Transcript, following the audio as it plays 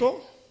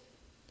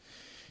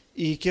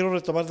y quiero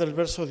retomar del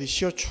verso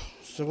 18.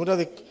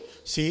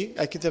 Sí,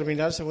 hay que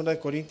terminar segunda de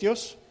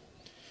Corintios.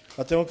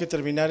 La tengo que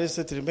terminar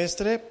este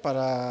trimestre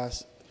para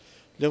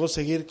luego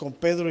seguir con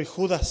Pedro y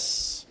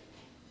Judas,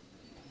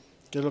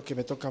 que es lo que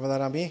me toca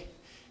dar a mí.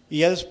 Y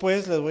ya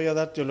después les voy a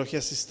dar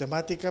teología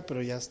sistemática,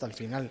 pero ya hasta el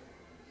final.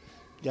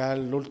 Ya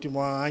el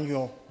último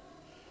año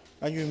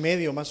y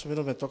medio más o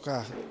menos me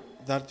toca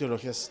dar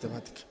teología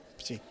sistemática.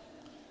 Sí.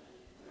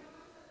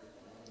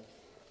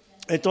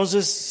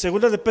 Entonces,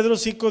 segunda de Pedro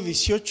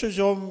 5:18,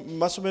 yo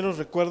más o menos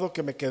recuerdo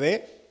que me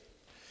quedé.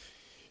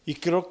 Y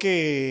creo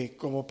que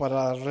como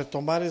para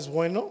retomar es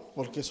bueno,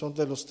 porque son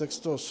de los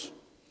textos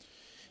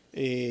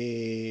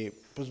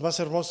pues más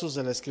hermosos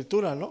de la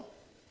Escritura, ¿no?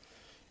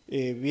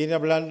 Viene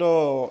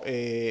hablando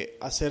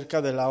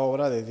acerca de la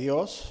obra de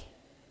Dios.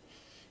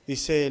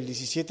 Dice el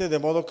 17, de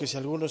modo que si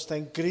alguno está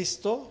en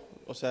Cristo,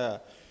 o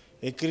sea,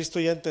 en Cristo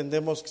ya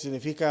entendemos que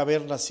significa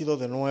haber nacido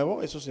de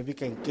nuevo, eso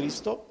significa en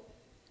Cristo.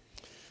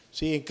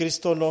 Sí, en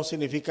Cristo no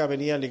significa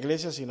venir a la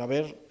iglesia, sino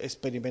haber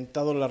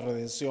experimentado la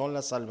redención,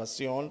 la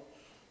salvación.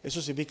 Eso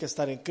significa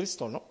estar en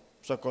Cristo, ¿no?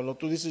 O sea, cuando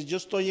tú dices yo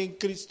estoy en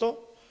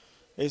Cristo,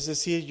 es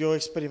decir, yo he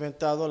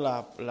experimentado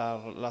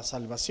la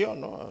salvación,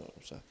 ¿no?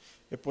 O sea,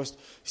 he puesto,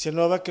 si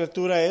nueva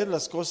criatura es,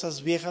 las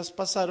cosas viejas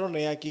pasaron,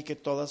 he aquí que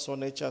todas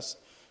son hechas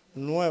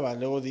nuevas.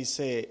 Luego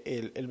dice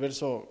el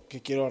verso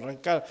que quiero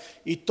arrancar.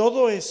 Y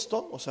todo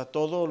esto, o sea,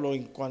 todo lo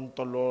en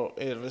cuanto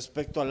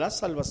respecto a la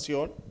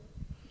salvación,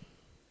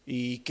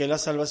 y que la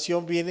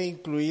salvación viene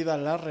incluida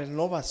la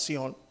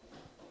renovación,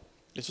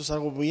 eso es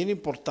algo bien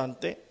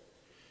importante.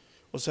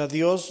 O sea,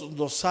 Dios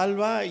nos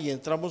salva y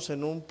entramos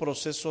en un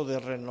proceso de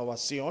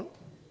renovación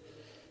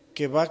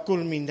que va a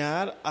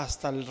culminar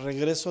hasta el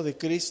regreso de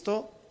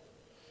Cristo,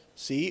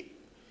 ¿sí?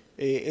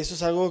 Eso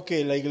es algo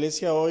que la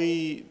iglesia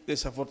hoy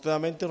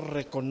desafortunadamente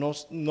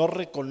no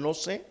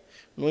reconoce,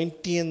 no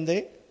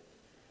entiende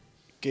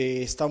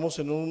que estamos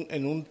en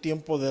un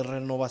tiempo de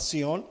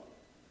renovación,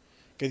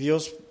 que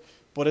Dios,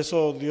 por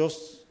eso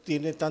Dios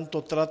tiene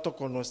tanto trato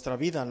con nuestra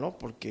vida, ¿no?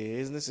 Porque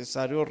es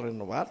necesario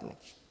renovarnos.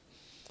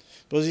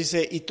 Entonces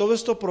dice, y todo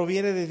esto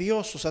proviene de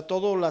Dios, o sea,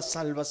 toda la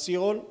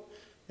salvación,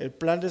 el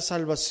plan de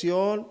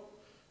salvación,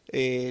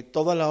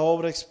 toda la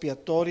obra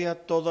expiatoria,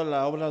 toda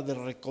la obra de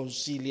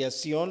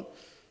reconciliación,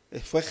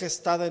 fue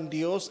gestada en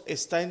Dios,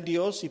 está en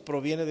Dios y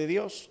proviene de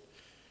Dios.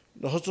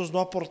 Nosotros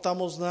no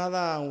aportamos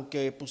nada,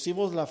 aunque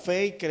pusimos la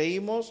fe y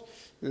creímos,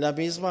 la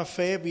misma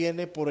fe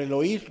viene por el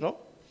oír, ¿no?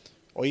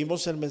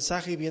 Oímos el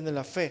mensaje y viene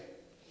la fe.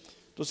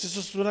 Entonces eso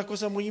es una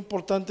cosa muy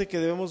importante que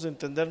debemos de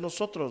entender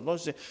nosotros, ¿no?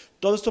 Dice,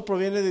 todo esto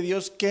proviene de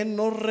Dios que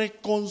nos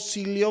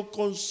reconcilió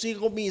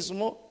consigo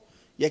mismo.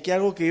 Y aquí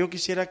algo que yo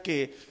quisiera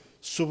que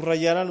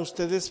subrayaran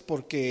ustedes,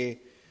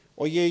 porque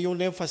hoy hay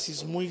un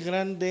énfasis muy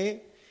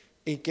grande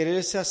en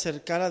quererse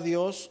acercar a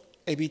Dios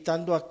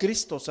evitando a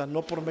Cristo, o sea,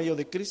 no por medio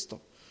de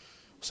Cristo.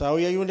 O sea,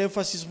 hoy hay un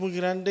énfasis muy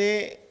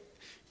grande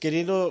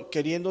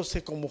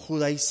queriéndose como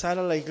judaizar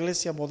a la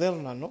iglesia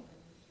moderna, ¿no?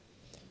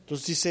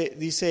 Entonces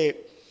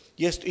dice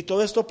y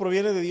todo esto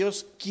proviene de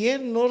Dios,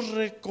 quien nos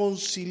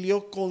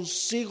reconcilió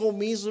consigo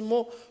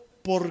mismo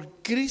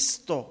por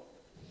Cristo.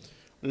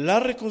 La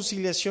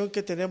reconciliación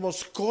que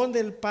tenemos con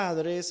el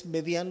Padre es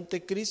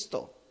mediante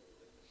Cristo.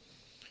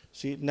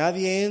 ¿Sí?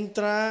 Nadie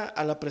entra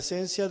a la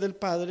presencia del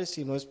Padre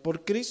si no es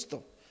por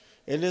Cristo.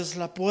 Él es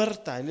la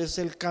puerta, Él es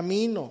el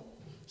camino.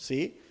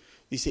 ¿Sí?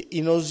 Dice,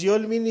 y nos dio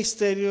el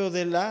ministerio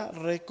de la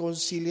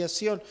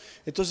reconciliación.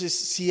 Entonces,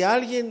 si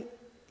alguien...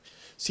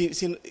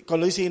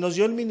 cuando dice, y nos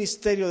dio el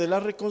ministerio de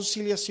la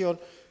reconciliación,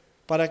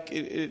 para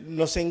que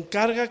nos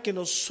encarga que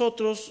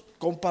nosotros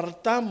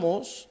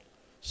compartamos,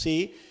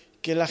 ¿sí?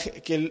 que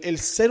el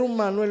ser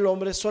humano, el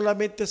hombre,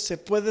 solamente se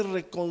puede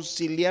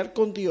reconciliar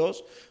con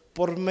Dios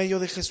por medio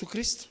de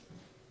Jesucristo.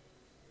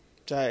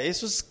 O sea,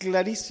 eso es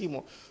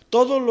clarísimo.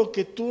 Todo lo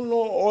que tú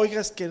no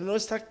oigas que no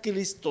está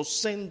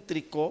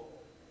cristocéntrico,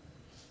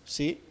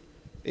 ¿sí?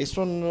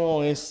 Eso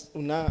no es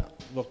una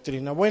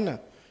doctrina buena.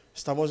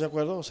 ¿Estamos de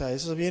acuerdo? O sea,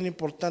 eso es bien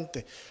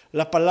importante.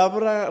 La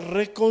palabra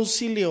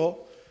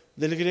reconcilió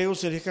del griego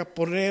significa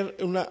poner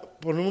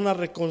una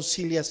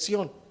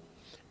reconciliación,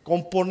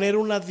 componer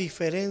una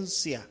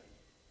diferencia.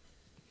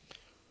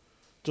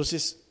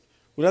 Entonces,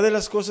 una de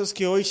las cosas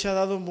que hoy se ha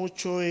dado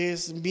mucho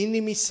es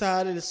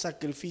minimizar el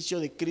sacrificio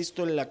de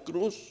Cristo en la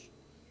cruz.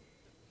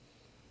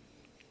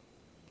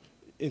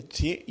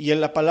 ¿Sí? Y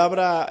en la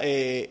palabra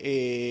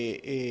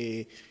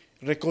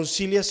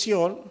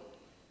reconciliación,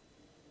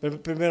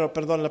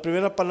 la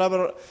primera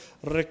palabra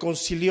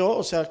reconcilió,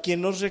 o sea,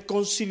 quien nos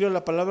reconcilió,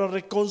 la palabra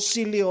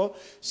reconcilió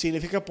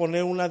significa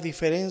poner una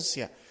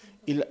diferencia.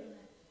 Y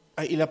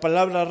la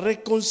palabra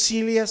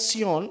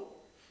reconciliación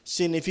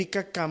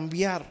significa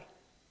cambiar,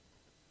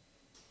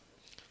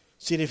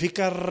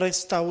 significa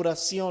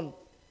restauración.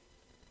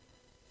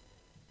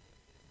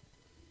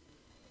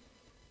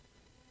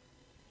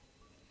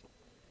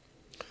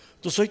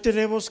 Entonces hoy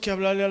tenemos que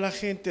hablarle a la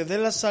gente de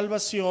la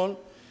salvación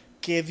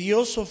que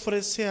Dios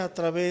ofrece a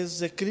través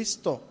de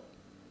Cristo.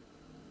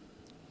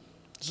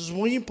 Eso es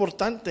muy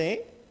importante,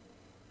 ¿eh?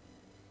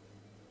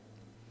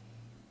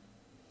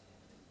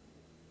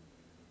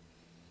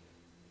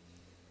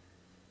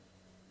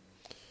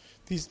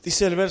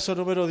 Dice el verso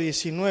número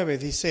 19,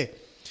 dice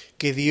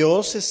que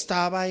Dios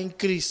estaba en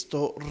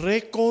Cristo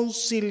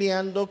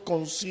reconciliando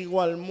consigo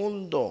al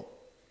mundo,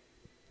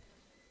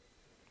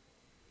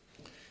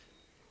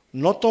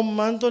 no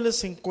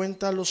tomándoles en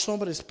cuenta a los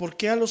hombres. ¿Por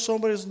qué a los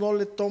hombres no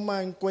le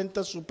toma en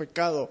cuenta su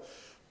pecado?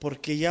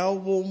 Porque ya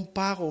hubo un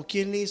pago.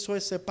 ¿Quién hizo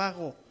ese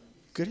pago?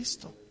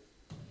 Cristo.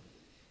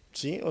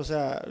 ¿Sí? O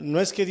sea,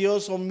 no es que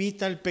Dios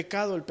omita el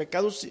pecado,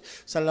 o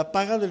sea, la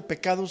paga del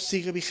pecado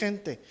sigue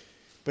vigente,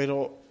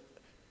 pero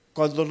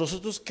cuando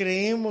nosotros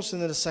creemos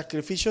en el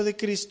sacrificio de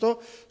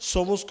Cristo,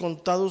 somos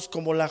contados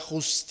como la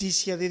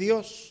justicia de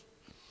Dios.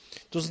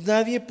 Entonces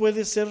nadie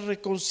puede ser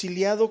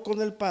reconciliado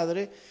con el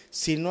Padre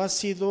si no ha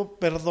sido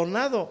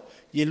perdonado,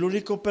 y el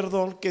único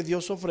perdón que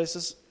Dios ofrece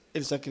es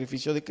el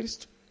sacrificio de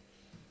Cristo.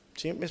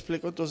 ¿Sí? ¿Me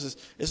explico? Entonces,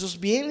 eso es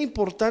bien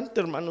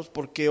importante, hermanos,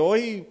 porque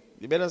hoy,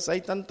 de veras,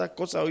 hay tanta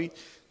cosa hoy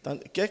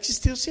que ha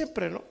existido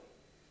siempre, ¿no?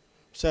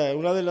 O sea,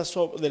 una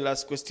de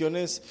las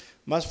cuestiones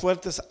más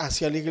fuertes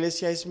hacia la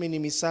iglesia es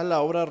minimizar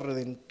la obra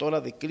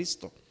redentora de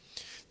Cristo.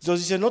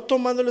 Entonces dice, no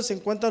tomándoles en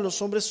cuenta a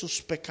los hombres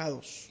sus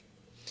pecados,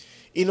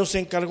 y nos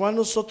encargó a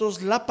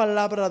nosotros la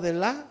palabra de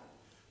la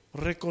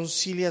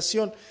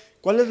reconciliación.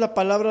 ¿Cuál es la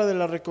palabra de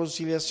la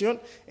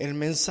reconciliación? El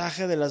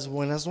mensaje de las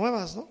buenas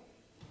nuevas, ¿no?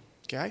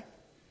 ¿Qué hay?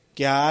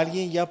 Que a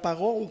alguien ya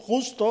pagó, un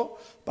justo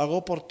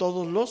pagó por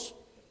todos los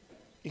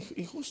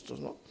injustos,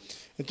 ¿no?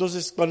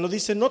 Entonces, cuando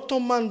dice no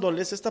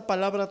tomándoles, esta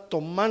palabra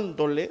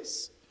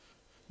tomándoles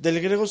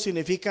del griego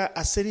significa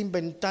hacer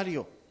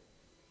inventario.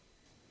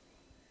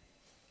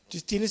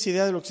 ¿Tienes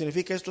idea de lo que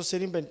significa esto,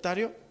 hacer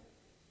inventario?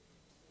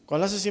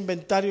 Cuando haces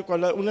inventario,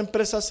 cuando una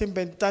empresa hace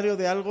inventario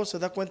de algo, se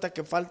da cuenta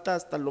que falta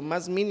hasta lo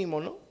más mínimo,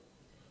 ¿no?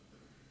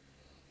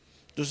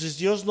 Entonces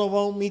Dios no va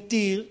a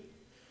omitir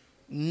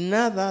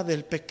nada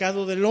del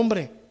pecado del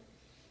hombre.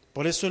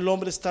 Por eso el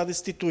hombre está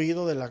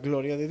destituido de la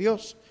gloria de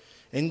Dios.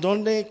 ¿En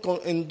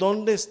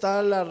dónde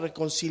está la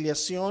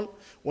reconciliación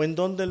o en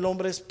dónde el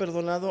hombre es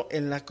perdonado?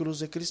 En la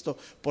cruz de Cristo,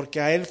 porque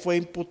a él fue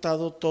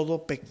imputado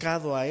todo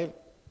pecado a él.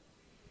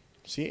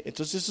 ¿Sí?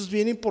 Entonces eso es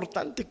bien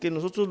importante que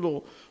nosotros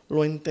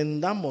lo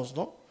entendamos,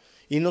 ¿no?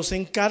 Y nos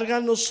encarga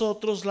a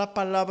nosotros la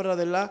palabra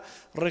de la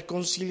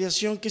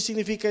reconciliación. ¿Qué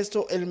significa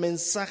esto? El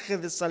mensaje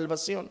de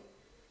salvación.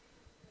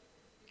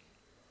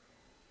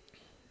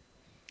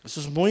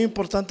 Eso es muy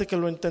importante que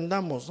lo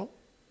entendamos, ¿no?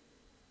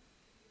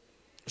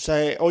 O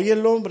sea, hoy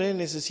el hombre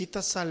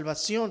necesita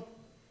salvación.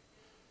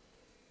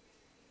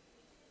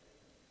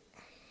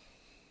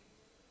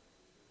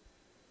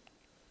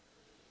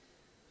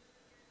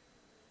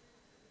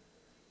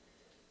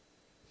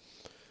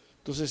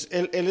 Entonces,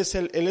 él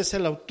es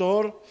el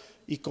autor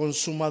y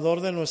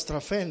consumador de nuestra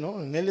fe,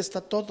 ¿no? En Él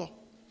está todo.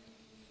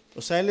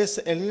 O sea,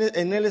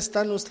 en Él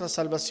está nuestra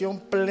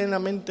salvación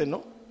plenamente,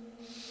 ¿no?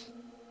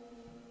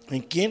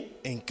 ¿En quién?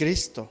 En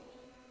Cristo.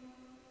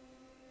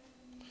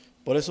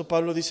 Por eso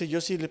Pablo dice, yo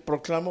sí le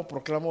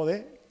proclamo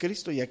de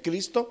Cristo, y a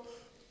Cristo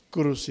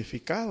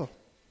crucificado.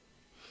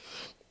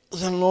 O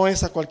sea, no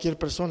es a cualquier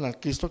persona, al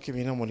Cristo que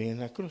viene a morir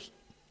en la cruz.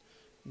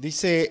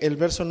 Dice el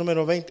verso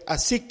número 20,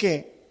 así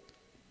que,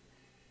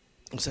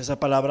 o sea, esa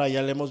palabra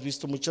ya la hemos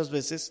visto muchas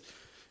veces,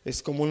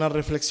 es como una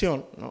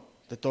reflexión, ¿no?,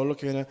 de todo lo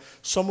que viene.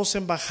 Somos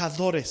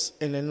embajadores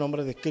en el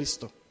nombre de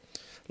Cristo.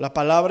 La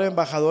palabra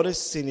embajadores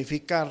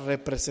significa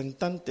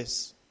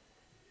representantes.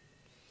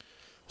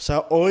 O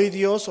sea, hoy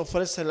Dios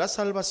ofrece la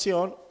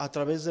salvación a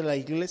través de la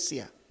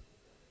iglesia.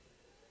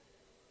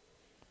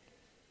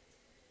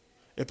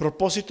 El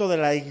propósito de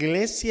la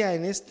iglesia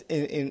en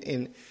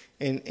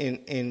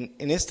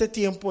este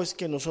tiempo es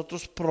que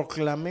nosotros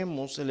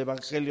proclamemos el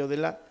evangelio de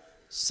la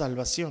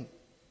salvación.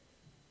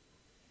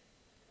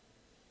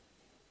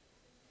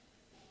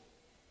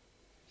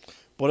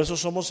 Por eso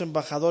somos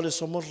embajadores,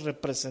 somos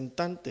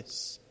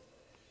representantes.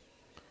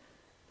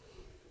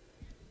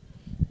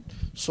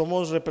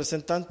 Somos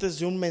representantes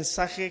de un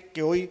mensaje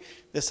que hoy,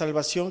 de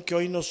salvación, que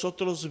hoy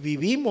nosotros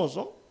vivimos,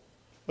 ¿no?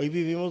 Hoy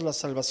vivimos la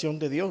salvación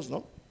de Dios,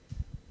 ¿no?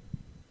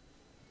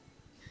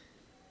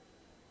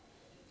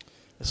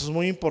 Eso es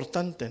muy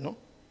importante, ¿no?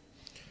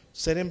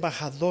 Ser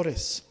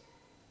embajadores.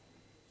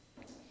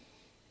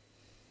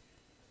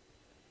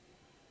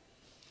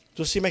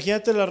 Entonces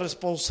imagínate la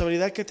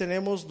responsabilidad que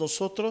tenemos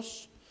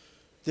nosotros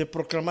de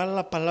proclamar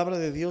la palabra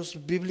de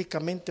Dios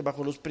bíblicamente,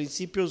 bajo los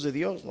principios de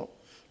Dios,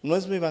 ¿no? No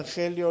es mi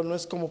evangelio, no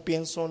es como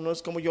pienso, no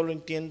es como yo lo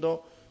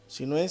entiendo,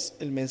 sino es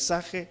el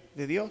mensaje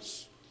de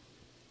Dios.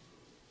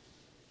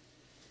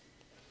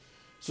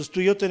 Entonces tú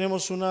y yo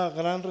tenemos una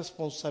gran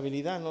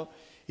responsabilidad, ¿no?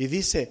 Y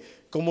dice,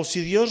 como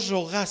si Dios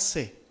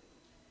rogase.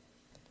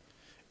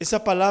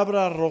 Esa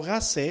palabra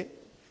rogase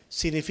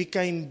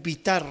significa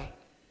invitar,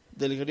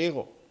 del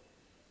griego.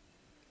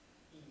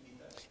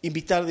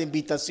 Invitar, de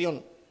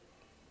invitación,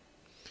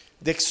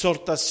 de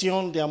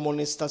exhortación, de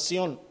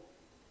amonestación.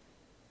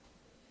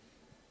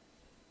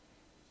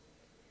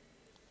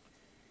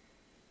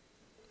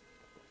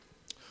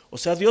 O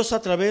sea, Dios a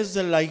través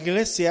de la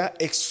iglesia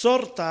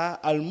exhorta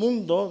al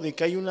mundo de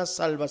que hay una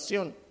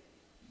salvación.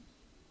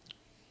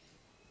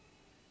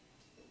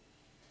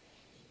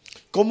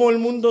 ¿Cómo el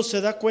mundo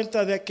se da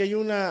cuenta de que hay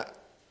una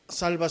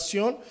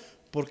salvación?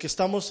 Porque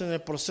estamos en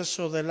el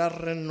proceso de la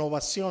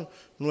renovación.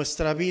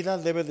 Nuestra vida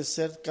debe de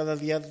ser cada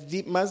día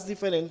más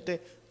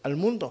diferente al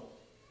mundo.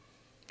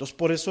 Entonces,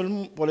 por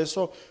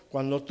eso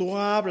cuando tú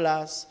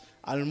hablas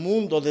al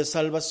mundo de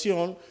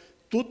salvación,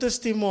 tu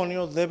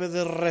testimonio debe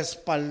de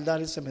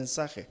respaldar ese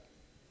mensaje.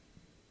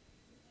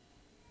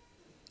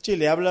 Si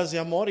le hablas de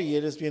amor y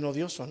eres bien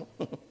odioso, ¿no?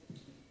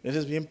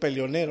 Eres bien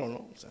peleonero,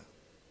 ¿no? O sea,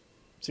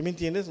 ¿sí me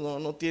entiendes?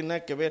 No tiene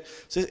nada que ver.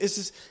 O sea,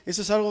 eso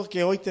es algo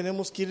que hoy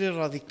tenemos que ir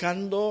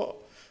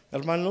erradicando,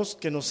 hermanos,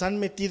 que nos han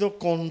metido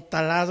con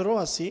taladro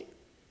así,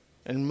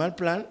 en mal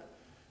plan,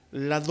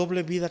 la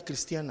doble vida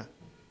cristiana.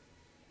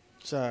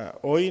 O sea,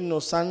 hoy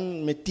nos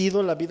han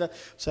metido la vida,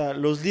 o sea,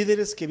 los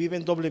líderes que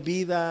viven doble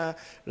vida,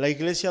 la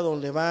iglesia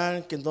donde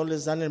van, que no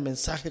les dan el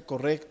mensaje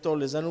correcto,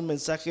 les dan un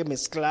mensaje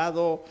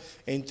mezclado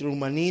entre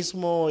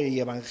humanismo y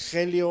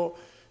evangelio,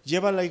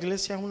 lleva a la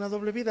iglesia a una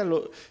doble vida.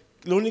 Lo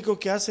único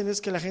que hacen es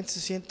que la gente se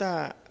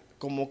sienta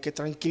como que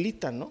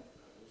tranquilita, ¿no?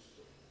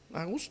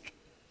 A gusto.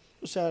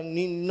 O sea,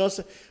 no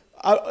se,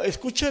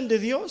 escuchan de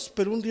Dios,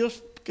 pero un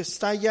Dios que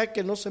está allá,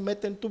 que no se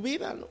mete en tu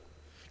vida, ¿no?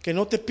 Que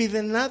no te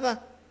pide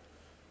nada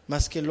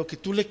más que lo que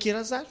tú le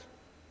quieras dar.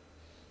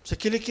 O sea,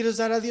 ¿qué le quieres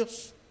dar a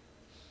Dios?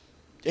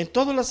 En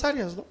todas las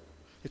áreas, ¿no?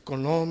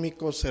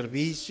 Económico,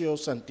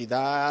 servicios,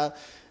 santidad,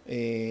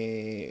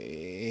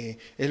 el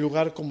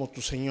lugar como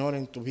tu Señor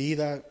en tu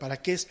vida.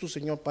 ¿Para qué es tu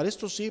Señor? Para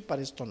esto sí,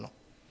 para esto no.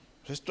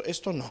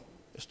 Esto no.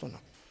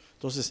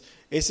 Entonces,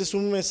 ese es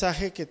un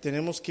mensaje que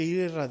tenemos que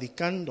ir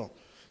erradicando.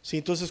 ¿Sí?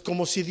 Entonces,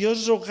 como si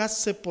Dios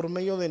rogase por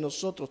medio de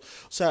nosotros.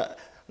 O sea,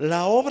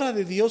 la obra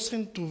de Dios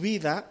en tu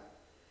vida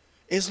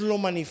es lo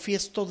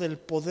manifiesto del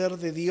poder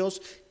de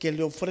Dios que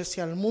le ofrece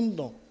al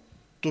mundo.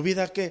 Tu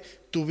vida ¿qué?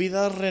 Tu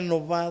vida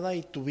renovada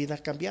y tu vida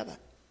cambiada.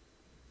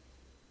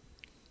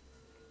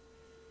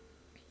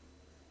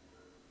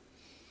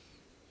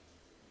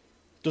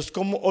 Entonces,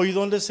 ¿cómo hoy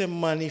dónde se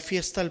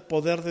manifiesta el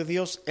poder de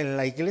Dios? En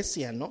la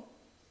iglesia, ¿no?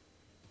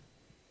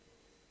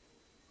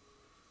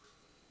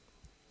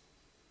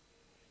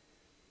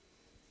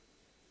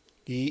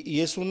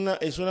 Y es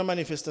una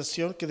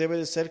manifestación que debe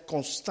de ser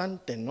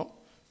constante, ¿no?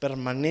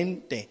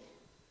 Permanente.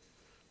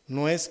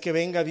 No es que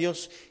venga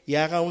Dios y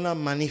haga una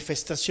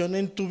manifestación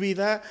en tu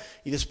vida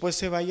y después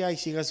se vaya y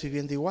sigas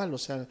viviendo igual. O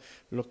sea,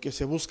 lo que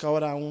se busca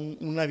ahora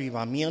un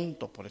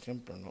avivamiento, por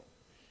ejemplo, ¿no?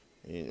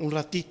 Un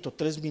ratito,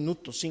 3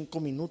 minutos, 5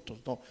 minutos,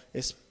 no,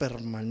 es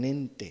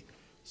permanente,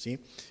 ¿sí?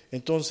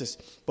 Entonces,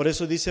 por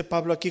eso dice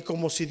Pablo aquí,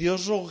 como si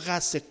Dios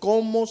rogase,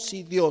 como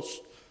si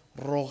Dios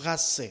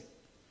rogase.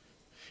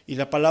 Y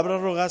la palabra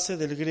rogase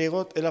del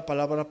griego es la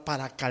palabra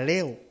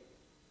parakaleo.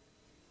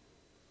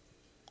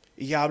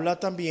 Y habla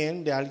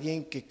también de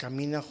alguien que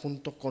camina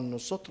junto con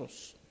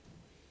nosotros.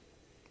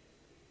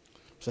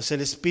 O sea, es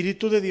el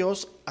Espíritu de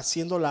Dios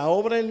haciendo la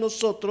obra en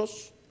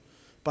nosotros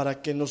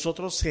para que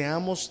nosotros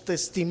seamos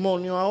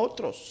testimonio a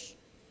otros.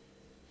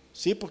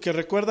 Sí, porque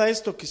recuerda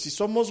esto, que si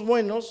somos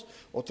buenos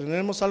o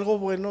tenemos algo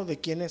bueno, ¿de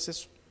quién es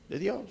eso? De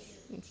Dios.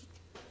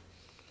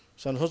 O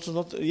sea, nosotros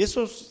no, y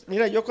eso,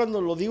 mira, yo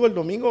cuando lo digo el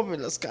domingo,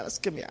 las caras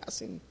que me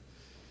hacen.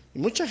 Y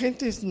mucha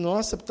gente no ha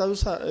aceptado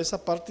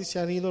esa parte y se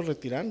han ido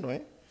retirando,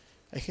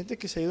 Hay gente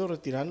que se ha ido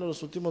retirando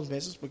los últimos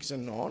meses porque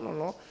dicen, no.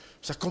 O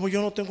sea, como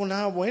yo no tengo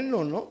nada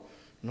bueno, ¿no?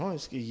 No,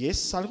 y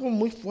es algo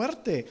muy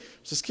fuerte.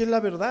 O sea, es que es la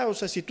verdad. O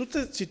sea, si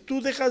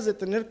tú dejas de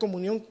tener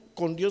comunión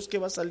con Dios, ¿qué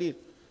va a salir?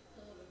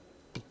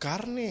 Tu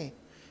carne.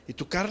 ¿Y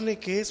tu carne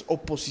qué es?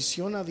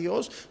 Oposición a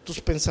Dios, tus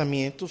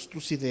pensamientos,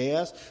 tus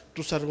ideas,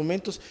 tus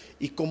argumentos.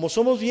 Y como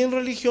somos bien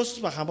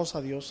religiosos, bajamos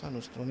a Dios a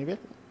nuestro nivel.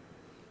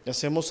 Y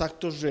hacemos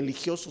actos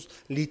religiosos,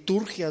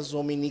 liturgias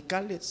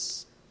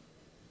dominicales,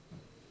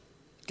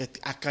 que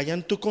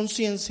acallan tu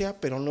conciencia,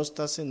 pero no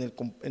estás en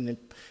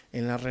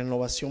la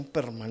renovación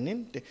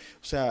permanente.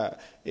 O sea,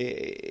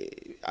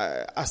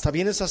 hasta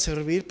vienes a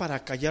servir para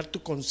acallar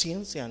tu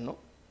conciencia, ¿no?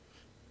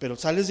 Pero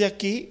sales de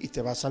aquí y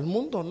te vas al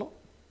mundo, ¿no?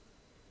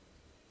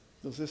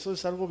 Entonces eso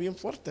es algo bien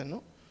fuerte,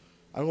 ¿no?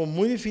 Algo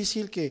muy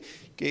difícil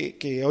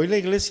que hoy la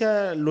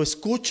iglesia lo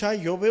escucha.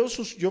 Yo veo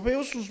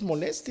sus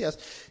molestias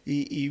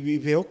y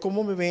veo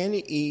cómo me ven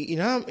y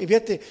nada, y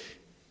fíjate.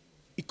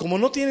 Y como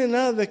no tienen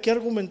nada de qué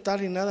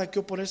argumentar y nada de qué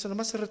oponerse, nada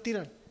más se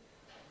retiran.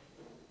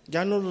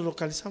 Ya no los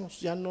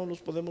localizamos, ya no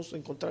los podemos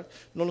encontrar.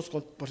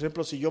 Por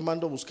ejemplo, si yo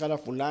mando a buscar a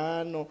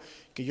fulano,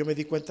 que yo me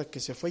di cuenta que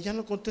se fue, ya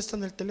no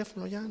contestan el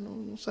teléfono, ya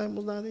no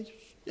sabemos nada de ellos.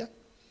 Ya.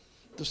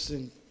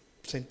 Entonces,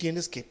 se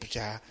entiende que pues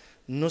ya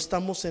no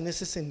estamos en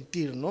ese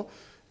sentir, ¿no?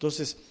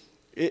 Entonces,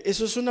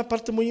 eso es una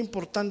parte muy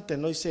importante,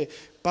 ¿no?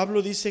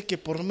 Pablo dice que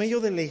por medio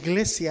de la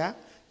iglesia,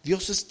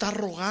 Dios está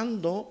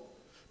rogando.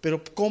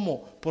 Pero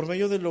 ¿cómo? Por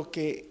medio de lo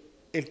que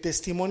el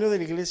testimonio de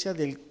la iglesia,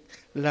 de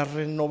la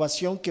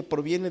renovación que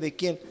proviene ¿de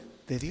quién?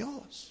 De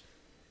Dios.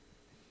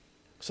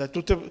 O sea,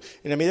 en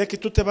la medida que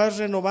tú te vas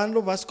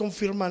renovando, vas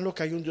confirmando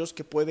que hay un Dios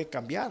que puede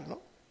cambiar,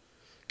 ¿no?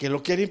 Que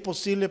lo que era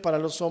imposible para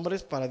los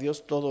hombres, para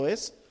Dios todo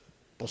es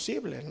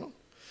posible, ¿no?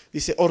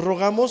 Dice, os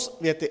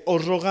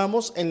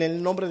rogamos en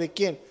el nombre de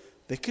quién?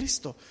 de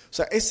Cristo. O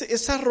sea,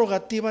 esa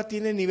rogativa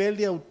tiene nivel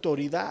de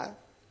autoridad.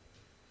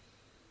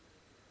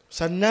 O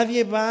sea,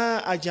 nadie va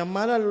a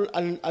llamar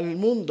al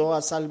mundo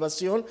a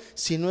salvación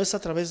si no es a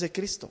través de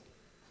Cristo.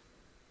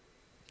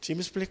 ¿Sí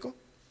me explico?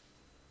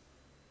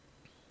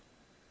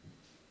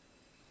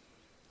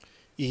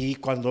 Y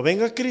cuando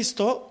venga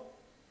Cristo,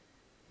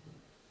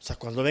 o sea,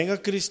 cuando venga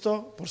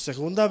Cristo por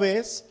segunda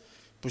vez,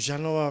 pues ya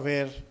no va a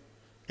haber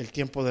el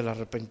tiempo del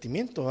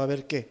arrepentimiento. Va a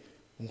haber ¿qué?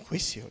 Un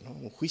juicio, ¿no?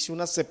 Un juicio,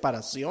 una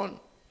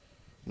separación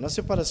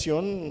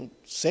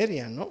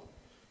seria, ¿no?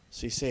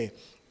 Sí,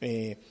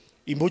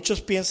 y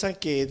muchos piensan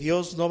que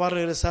Dios no va a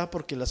regresar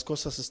porque las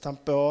cosas están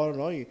peor,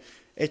 ¿no? Y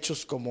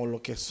hechos como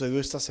lo que sucedió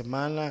esta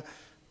semana,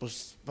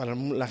 pues para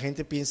la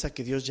gente piensa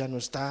que Dios ya no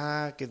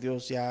está, que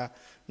Dios ya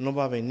no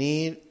va a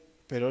venir,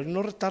 pero Él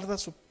no retarda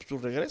su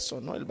regreso,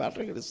 ¿no? Él va a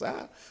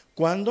regresar.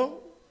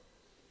 ¿Cuándo?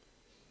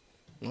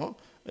 ¿No?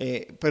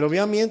 Pero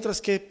vea mientras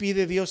que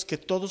pide Dios que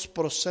todos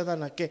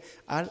procedan ¿a qué?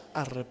 Al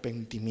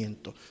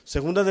arrepentimiento.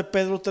 Segunda de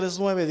Pedro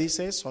 3:9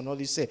 dice eso, ¿no?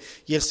 Dice,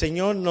 y el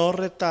Señor no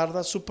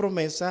retarda su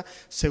promesa,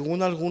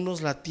 según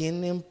algunos la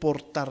tienen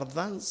por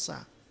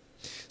tardanza,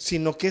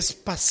 sino que es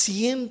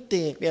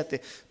paciente,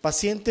 fíjate,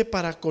 paciente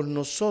para con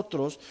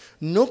nosotros,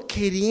 no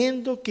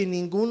queriendo que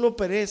ninguno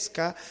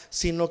perezca,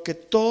 sino que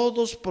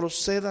todos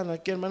procedan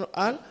aquí, hermano,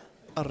 al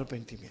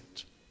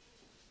arrepentimiento.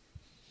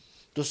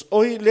 Entonces,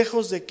 hoy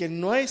lejos de que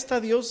no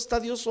está Dios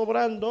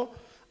obrando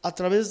a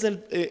través del,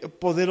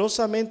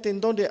 poderosamente,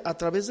 ¿en dónde? A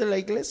través de la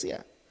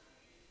iglesia.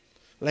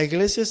 La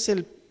iglesia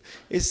son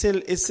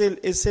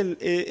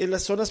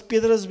las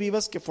piedras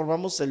vivas que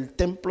formamos el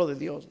templo de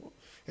Dios, ¿no?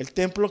 El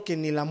templo que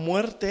ni la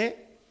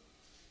muerte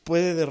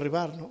puede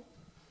derribar, ¿no?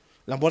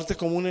 La muerte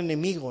como un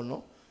enemigo,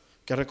 ¿no?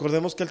 Que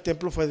recordemos que el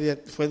templo fue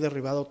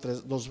derribado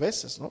dos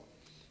veces, ¿no?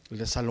 El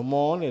de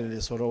Salomón, el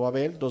de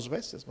Zorobabel, 2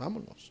 veces,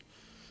 vámonos.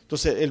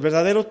 Entonces, el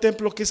verdadero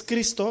templo que es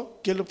Cristo,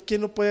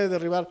 ¿quién lo puede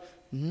derribar?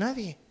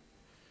 Nadie.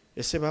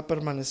 Ese va a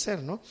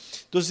permanecer, ¿no?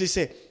 Entonces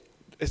dice,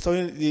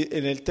 estoy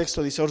en el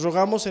texto, dice, os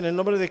rogamos en el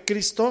nombre de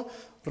Cristo,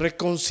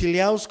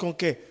 reconciliaos ¿con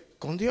qué?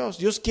 Con Dios.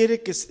 Dios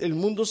quiere que el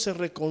mundo se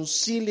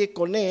reconcilie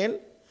con Él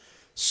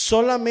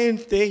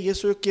solamente, y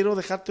eso yo quiero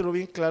dejártelo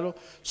bien claro,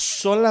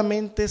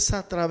 solamente es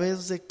a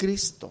través de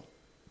Cristo.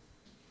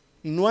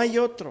 No hay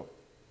otro.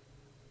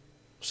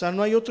 O sea,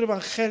 no hay otro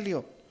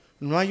evangelio,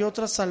 no hay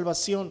otra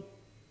salvación.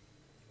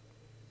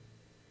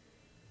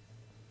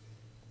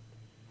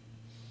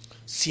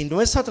 Si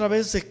no es a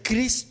través de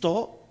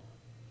Cristo,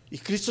 y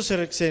Cristo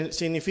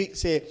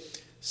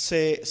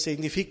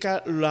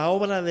significa la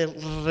obra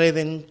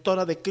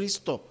redentora de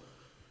Cristo,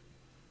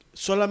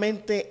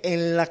 solamente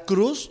en la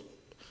cruz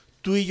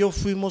tú y yo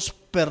fuimos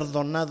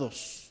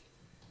perdonados.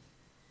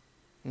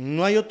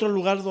 No hay otro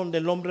lugar donde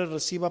el hombre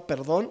reciba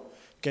perdón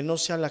que no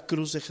sea la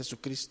cruz de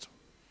Jesucristo.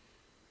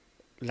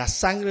 La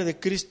sangre de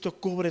Cristo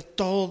cubre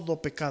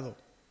todo pecado.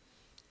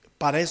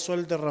 Para eso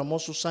Él derramó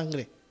su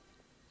sangre.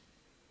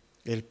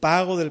 El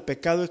pago del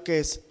pecado es que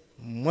es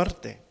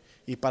muerte,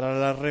 y para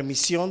la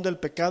remisión del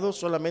pecado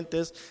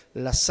solamente es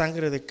la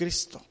sangre de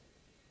Cristo.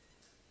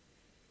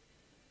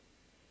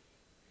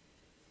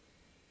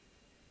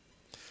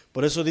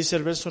 Por eso dice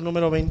el verso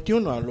número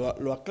 21,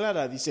 lo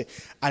aclara, dice,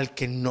 al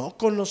que no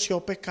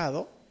conoció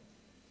pecado,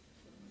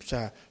 o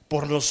sea,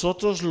 por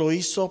nosotros lo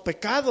hizo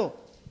pecado.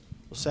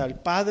 O sea, el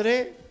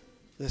Padre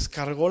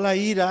descargó la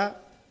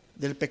ira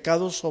del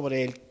pecado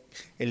sobre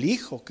el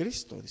Hijo,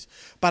 Cristo, dice,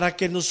 para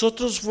que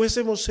nosotros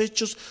fuésemos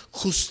hechos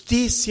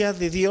justicia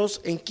de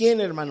Dios. ¿En quién,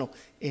 hermano?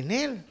 En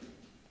Él.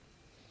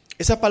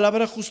 Esa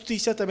palabra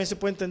justicia también se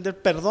puede entender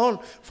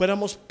perdón,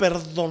 fuéramos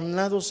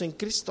perdonados en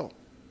Cristo.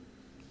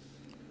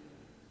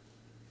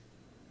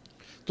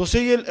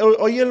 Entonces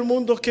hoy el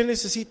mundo, ¿qué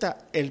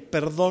necesita? El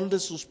perdón de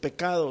sus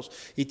pecados,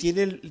 y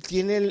tiene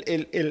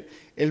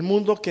el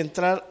mundo que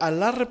entrar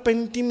al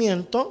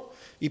arrepentimiento.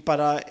 Y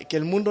para que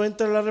el mundo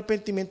entre al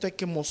arrepentimiento hay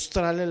que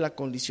mostrarle la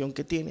condición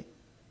que tiene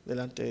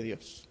delante de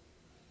Dios.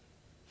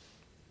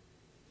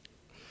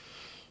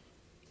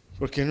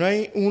 Porque no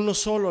hay uno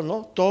solo,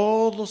 ¿no?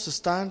 Todos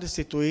están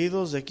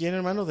destituidos ¿de quién,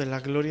 hermano? De la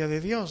gloria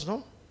de Dios,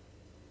 ¿no?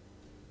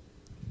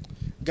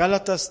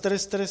 Gálatas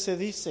 3:13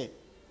 dice,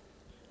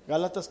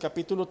 Gálatas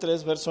capítulo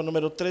 3, verso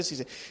número 3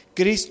 dice,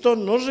 Cristo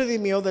nos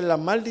redimió de la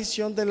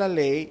maldición de la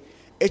ley,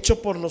 hecho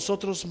por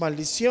nosotros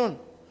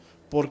maldición,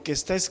 porque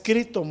está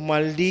escrito,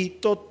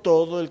 maldito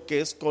todo el que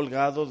es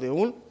colgado de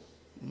un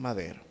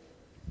madero.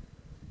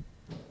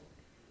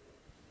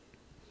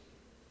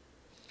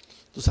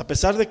 Entonces, a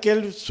pesar de que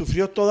Él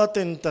sufrió toda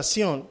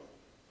tentación,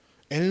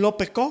 Él no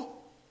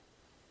pecó.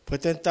 Fue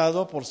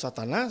tentado por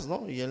Satanás,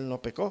 ¿no? Y Él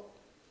no pecó.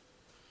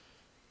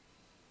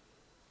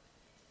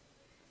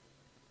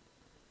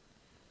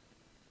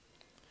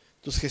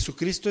 Entonces,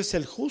 Jesucristo es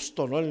el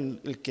justo, ¿no?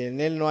 El que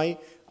en Él no hay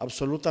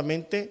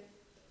absolutamente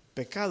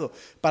pecado,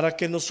 para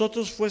que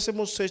nosotros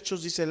fuésemos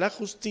hechos, dice, la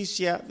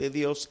justicia de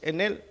Dios en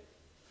Él.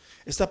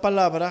 Esta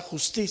palabra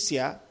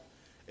justicia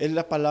es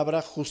la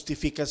palabra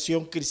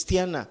justificación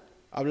cristiana,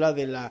 habla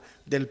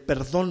del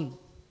perdón.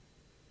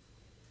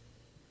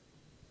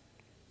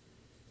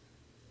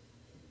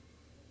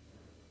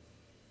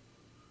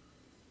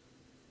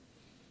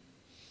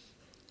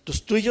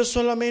 Entonces tú y yo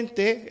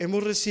solamente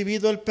hemos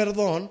recibido el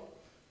perdón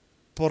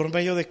por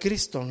medio de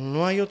Cristo,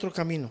 no hay otro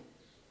camino.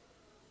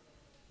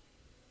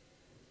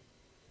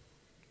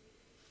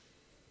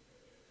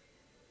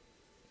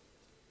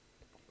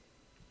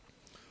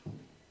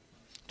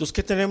 Entonces,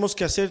 ¿qué tenemos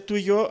que hacer tú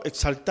y yo?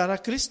 Exaltar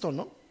a Cristo,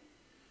 ¿no?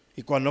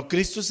 Y cuando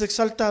Cristo es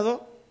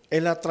exaltado,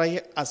 Él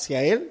atrae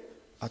hacia Él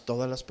a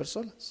todas las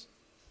personas.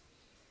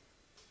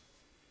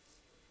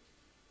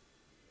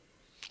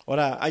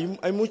 Ahora,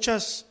 hay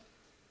muchas,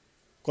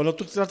 cuando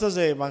tú tratas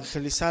de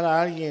evangelizar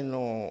a alguien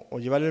o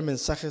llevar el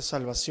mensaje de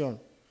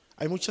salvación,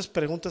 hay muchas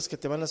preguntas que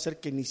te van a hacer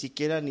que ni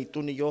siquiera ni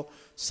tú ni yo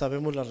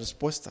sabemos las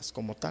respuestas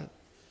como tal.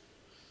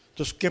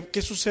 Entonces,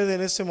 ¿qué sucede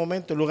en ese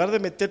momento? En lugar de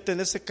meterte en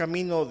ese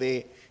camino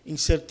de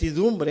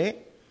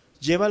incertidumbre,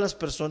 lleva a las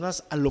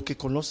personas a lo que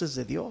conoces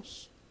de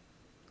Dios,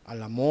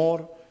 al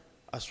amor,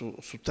 a su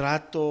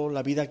trato,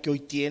 la vida que hoy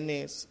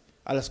tienes,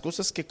 a las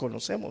cosas que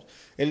conocemos.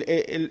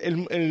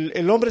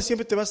 El hombre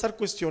siempre te va a estar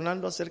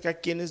cuestionando acerca de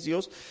quién es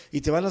Dios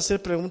y te van a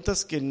hacer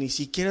preguntas que ni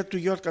siquiera tú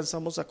y yo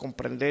alcanzamos a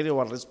comprender o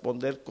a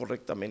responder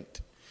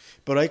correctamente.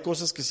 Pero hay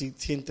cosas que sí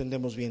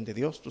entendemos bien de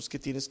Dios. Entonces, ¿qué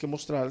tienes que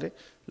mostrarle?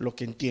 Lo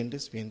que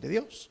entiendes bien de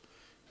Dios.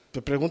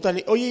 Te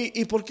preguntan, oye,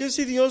 ¿y por qué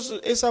si Dios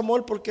es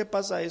amor, por qué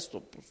pasa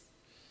esto? Pues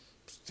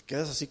te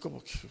quedas así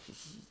como que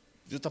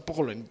yo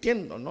tampoco lo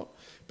entiendo, ¿no?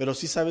 Pero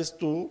sí sabes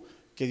tú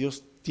que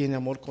Dios tiene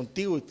amor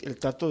contigo y el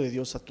trato de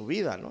Dios a tu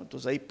vida, ¿no?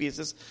 Entonces ahí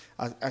empiezas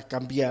a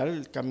cambiar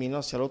el camino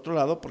hacia el otro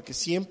lado, porque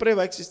siempre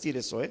va a existir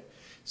eso, ¿eh?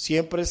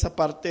 Siempre esa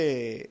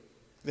parte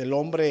del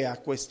hombre a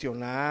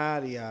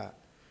cuestionar y a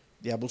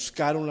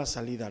buscar una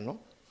salida,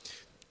 ¿no?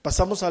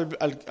 Pasamos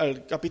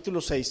al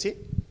capítulo 6, ¿sí?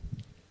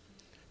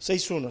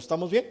 6.1,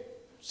 ¿estamos bien?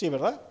 Sí,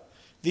 ¿verdad?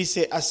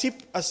 Dice,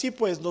 así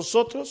pues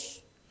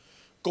nosotros,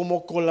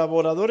 como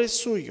colaboradores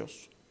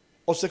suyos,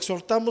 os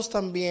exhortamos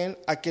también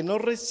a que no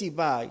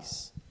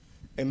recibáis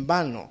en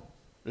vano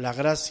la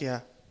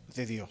gracia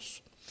de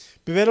Dios.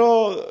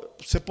 Primero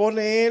se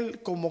pone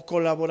él como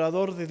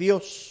colaborador de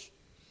Dios.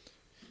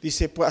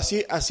 Dice,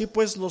 pues así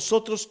pues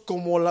nosotros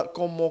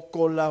como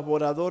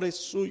colaboradores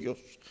suyos.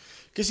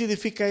 ¿Qué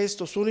significa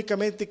esto? Es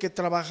únicamente que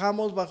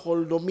trabajamos bajo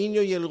el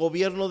dominio y el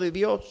gobierno de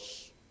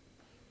Dios.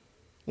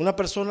 Una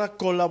persona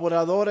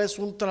colaboradora es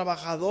un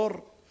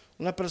trabajador,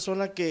 una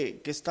persona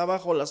que está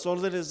bajo las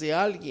órdenes de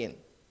alguien.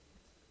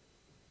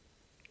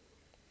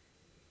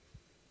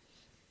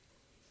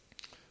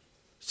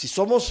 Si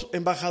somos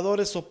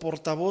embajadores o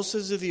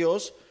portavoces de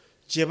Dios,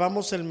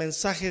 llevamos el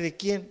mensaje ¿de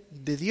quién?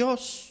 De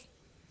Dios.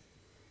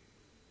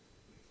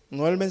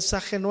 No el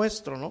mensaje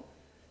nuestro, ¿no?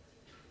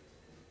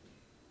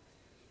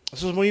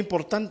 Eso es muy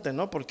importante,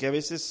 ¿no? Porque a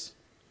veces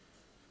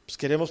pues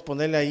queremos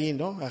ponerle ahí,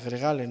 ¿no?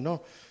 Agregarle,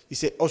 ¿no?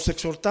 Dice, os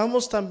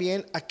exhortamos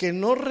también a que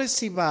no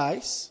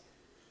recibáis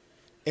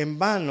en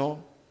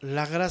vano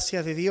la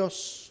gracia de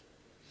Dios.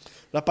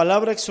 La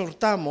palabra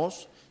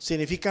exhortamos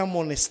significa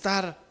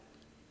amonestar,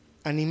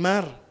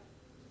 animar.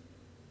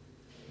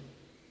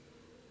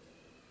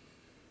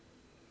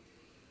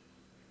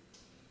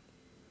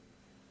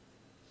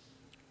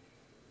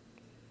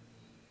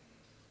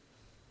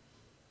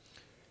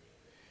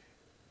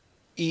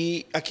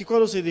 Y aquí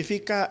cuando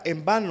significa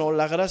en vano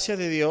la gracia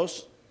de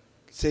Dios,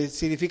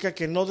 significa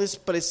que no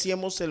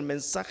despreciemos el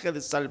mensaje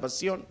de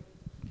salvación.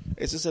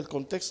 Ese es el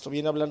contexto,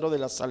 viene hablando de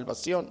la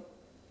salvación.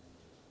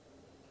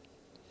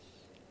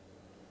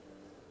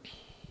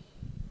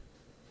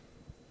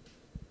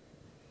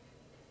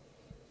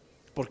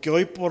 Porque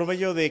hoy por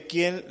medio de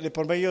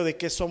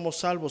qué somos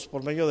salvos,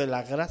 por medio de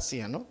la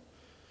gracia, ¿no?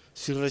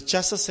 Si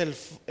rechazas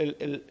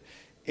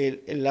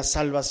la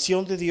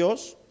salvación de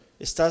Dios,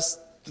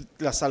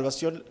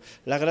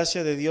 la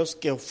gracia de Dios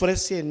que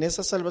ofrece en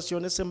esa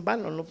salvación es en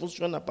vano, no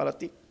funciona para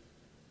ti.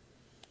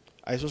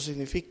 A eso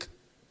significa,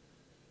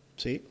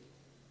 ¿sí?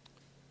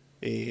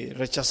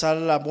 Rechazar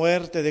la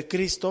muerte de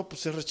Cristo,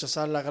 pues es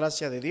rechazar la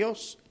gracia de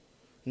Dios.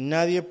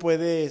 Nadie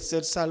puede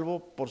ser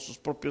salvo por sus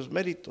propios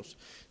méritos.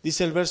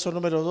 Dice el verso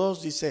número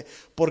 2, dice,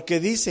 porque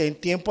dice, en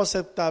tiempo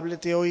aceptable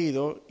te he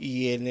oído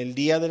y en el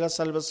día de la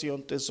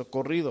salvación te he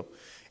socorrido.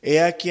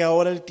 He aquí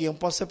ahora el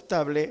tiempo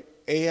aceptable,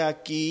 he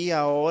aquí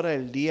ahora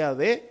el día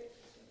de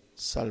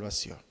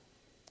salvación.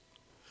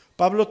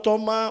 Pablo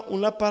toma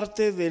una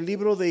parte del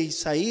libro de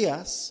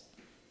Isaías,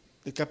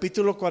 el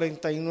capítulo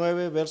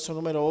 49, verso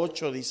número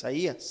 8 de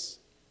Isaías.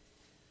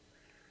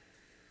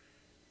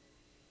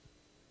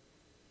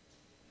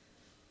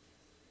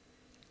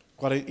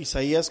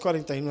 Isaías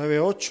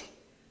 49, 8.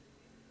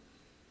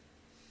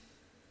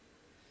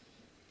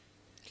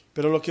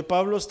 Pero lo que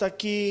Pablo está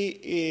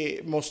aquí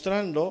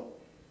mostrando,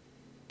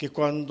 que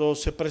cuando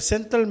se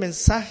presenta el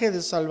mensaje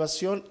de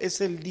salvación es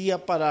el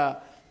día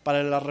para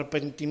el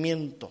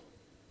arrepentimiento.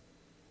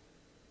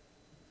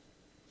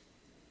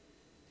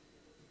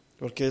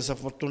 Porque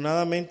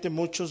desafortunadamente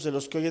muchos de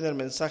los que oyen el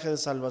mensaje de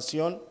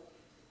salvación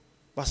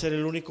va a ser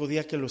el único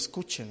día que lo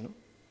escuchen,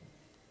 ¿no?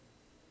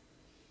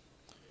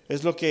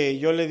 Es lo que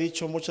yo le he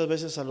dicho muchas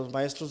veces a los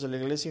maestros de la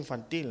iglesia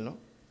infantil, ¿no?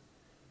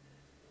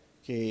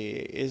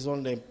 que es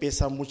donde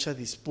empieza mucha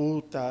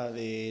disputa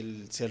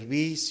del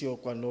servicio,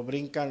 cuando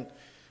brincan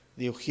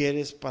de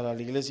ujieres para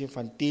la iglesia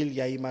infantil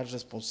y hay más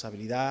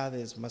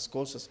responsabilidades, más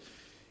cosas.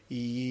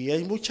 Y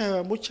hay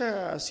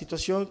mucha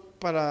situación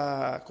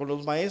con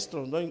los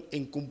maestros, ¿no?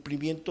 En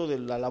cumplimiento de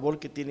la labor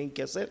que tienen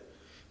que hacer,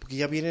 porque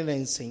ya vienen a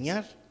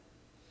enseñar.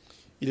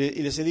 Y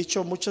les he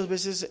dicho muchas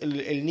veces,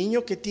 el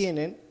niño que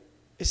tienen,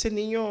 ese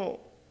niño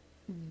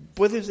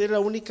puede ser la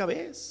única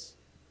vez.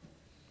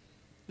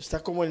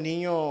 Está como el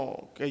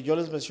niño que yo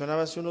les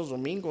mencionaba hace unos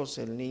domingos,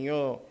 el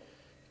niño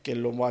que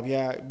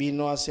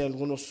vino hace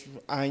algunos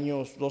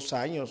años, 2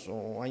 años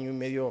o año y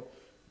medio.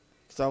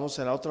 Estábamos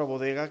en la otra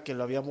bodega, que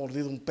lo había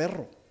mordido un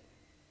perro.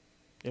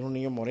 Era un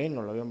niño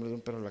moreno, lo había mordido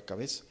un perro en la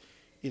cabeza.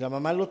 Y la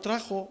mamá lo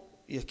trajo,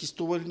 y aquí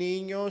estuvo el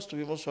niño,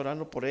 estuvimos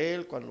orando por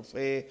él cuando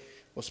fue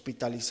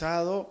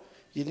hospitalizado.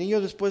 Y el niño,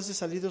 después de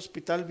salir de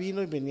hospital,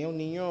 vino, y venía un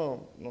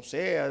niño, no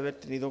sé, haber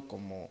tenido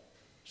como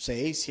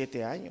 6,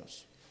 7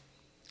 años.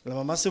 La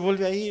mamá se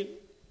vuelve a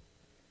ir,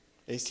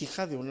 es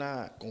hija de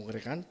una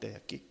congregante de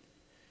aquí.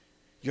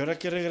 Y ahora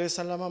que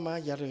regresa la mamá,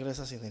 ya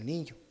regresa sin el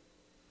niño.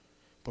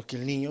 Porque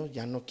el niño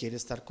ya no quiere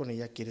estar con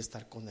ella, quiere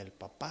estar con el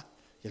papá.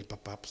 Y el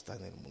papá pues está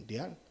en el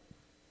mundial.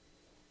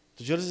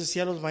 Entonces yo les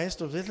decía a los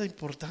maestros, ¿ves la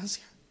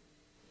importancia?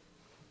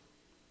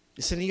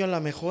 Ese niño a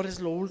lo mejor es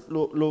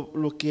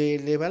lo que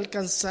le va a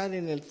alcanzar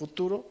en el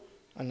futuro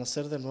a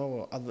nacer de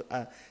nuevo,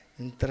 a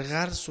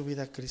entregar su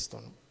vida a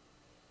Cristo, ¿no?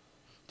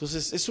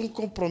 Entonces es un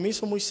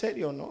compromiso muy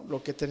serio, ¿no?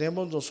 Lo que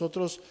tenemos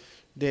nosotros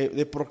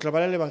de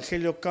proclamar el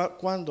evangelio.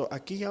 ¿Cuándo?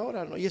 Aquí y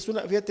ahora, ¿no? Y es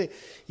fíjate,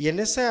 y en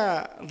ese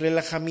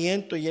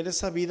relajamiento y en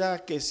esa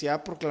vida que se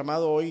ha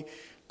proclamado hoy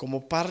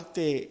como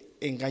parte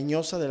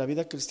engañosa de la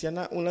vida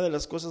cristiana, una de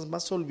las cosas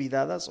más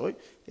olvidadas hoy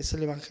es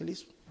el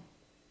evangelismo.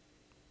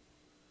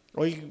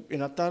 Hoy en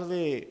la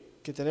tarde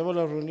que tenemos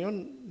la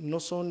reunión no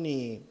son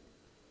ni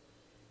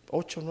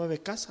 8 o 9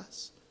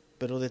 casas,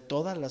 pero de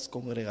todas las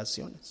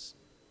congregaciones,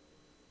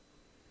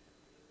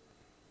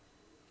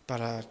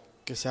 para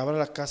que se abra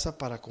la casa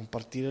para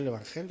compartir el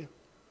evangelio.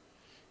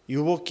 Y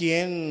hubo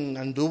quien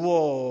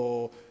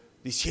anduvo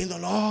diciendo,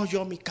 no,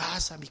 yo mi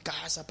casa,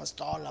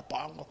 pastor, la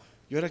pongo.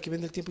 Y ahora que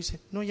viene el tiempo dice,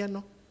 no, ya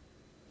no.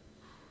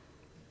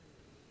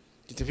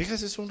 Si te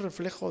fijas, es un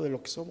reflejo de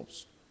lo que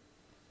somos.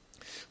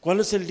 ¿Cuál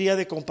es el día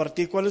de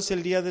compartir? ¿Cuál es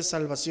el día de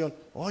salvación?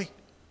 Hoy.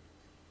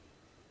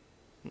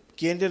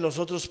 ¿Quién de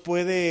nosotros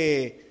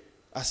puede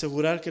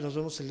asegurar que nos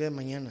vemos el día de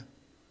mañana?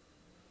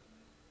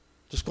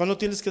 Entonces, ¿cuándo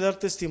tienes que dar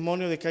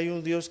testimonio de que hay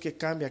un Dios que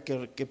cambia,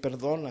 que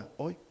perdona?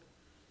 Hoy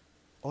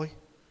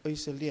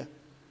es el día.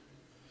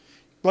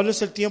 ¿Cuál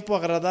es el tiempo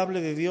agradable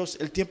de Dios?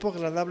 El tiempo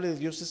agradable de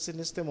Dios es en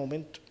este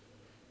momento.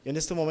 En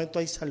este momento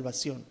hay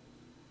salvación.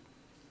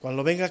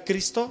 Cuando venga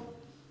Cristo,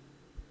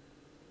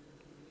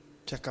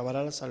 se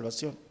acabará la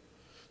salvación.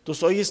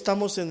 Entonces hoy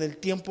estamos en el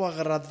tiempo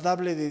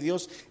agradable de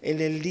Dios, en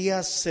el día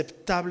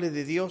aceptable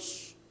de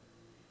Dios.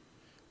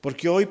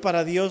 Porque hoy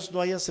para Dios no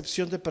hay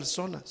acepción de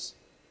personas.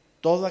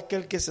 Todo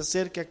aquel que se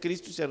acerque a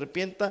Cristo y se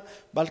arrepienta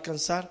va a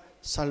alcanzar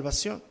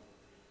salvación.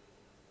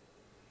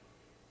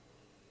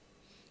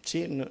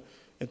 ¿Sí?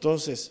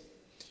 Entonces,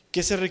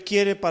 ¿qué se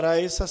requiere para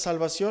esa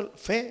salvación?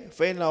 Fe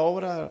en la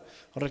obra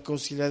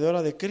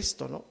reconciliadora de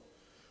Cristo, ¿no?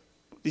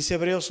 Dice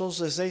Hebreos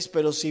 11:6,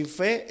 pero sin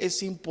fe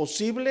es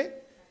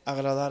imposible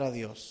agradar a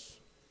Dios.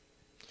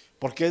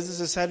 Porque es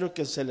necesario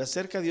que se le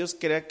acerque a Dios,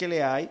 crea que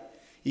le hay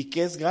y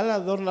que es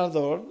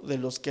galardonador de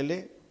los que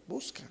le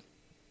buscan.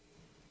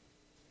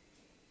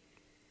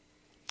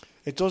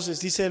 Entonces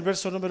dice el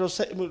verso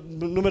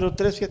número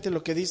 3, fíjate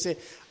lo que dice,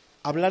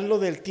 hablando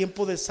del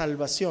tiempo de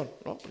salvación,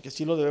 ¿no? Porque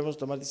así lo debemos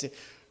tomar. Dice,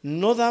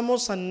 no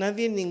damos a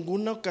nadie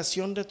ninguna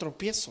ocasión de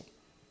tropiezo.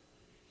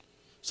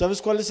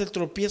 ¿Sabes cuál es el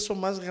tropiezo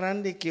más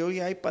grande que hoy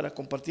hay para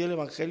compartir el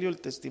evangelio?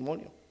 El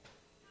testimonio.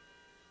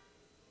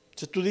 O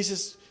sea, tú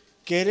dices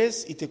que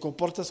eres y te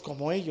comportas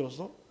como ellos,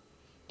 ¿no?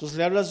 Entonces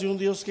le hablas de un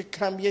Dios que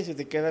cambia y se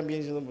te quedan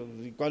bien diciendo,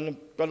 ¿y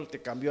cuándo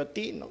te cambió a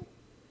ti, no?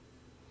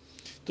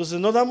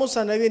 Entonces no damos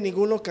a nadie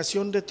ninguna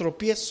ocasión de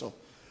tropiezo.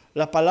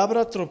 La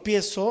palabra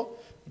tropiezo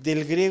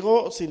del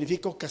griego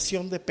significa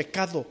ocasión de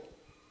pecado.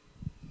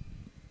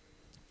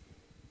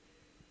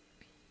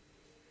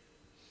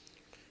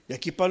 Y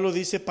aquí Pablo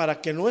dice, para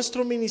que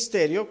nuestro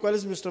ministerio, ¿cuál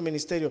es nuestro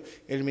ministerio?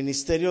 El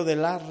ministerio de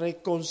la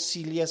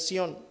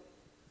reconciliación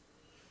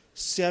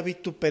sea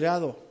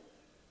vituperado.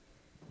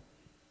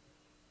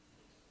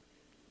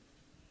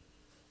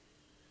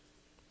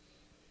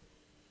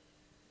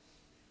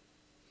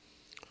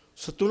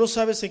 O sea, tú no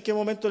sabes en qué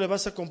momento le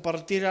vas a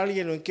compartir a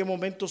alguien o en qué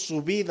momento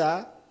su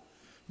vida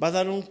va a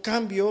dar un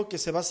cambio que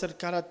se va a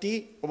acercar a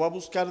ti o va a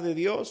buscar de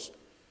Dios.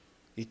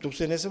 Y tú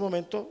en ese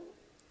momento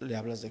le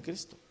hablas de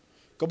Cristo.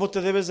 ¿Cómo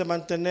te debes de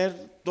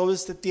mantener todo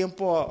este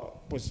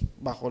tiempo pues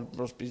bajo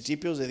los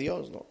principios de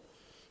Dios, ¿no?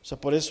 O sea,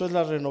 por eso es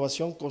la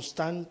renovación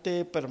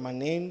constante,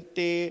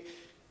 permanente,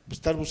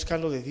 estar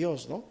buscando de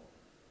Dios, ¿no?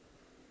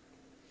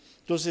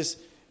 Entonces,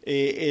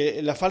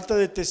 la falta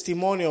de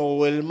testimonio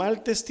o el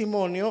mal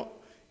testimonio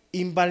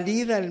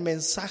invalida el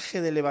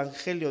mensaje del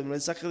evangelio, el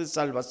mensaje de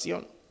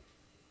salvación.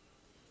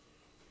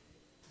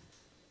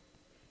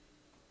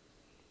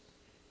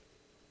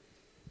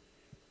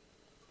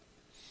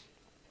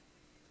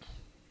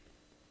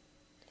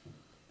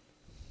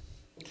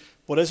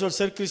 Por eso el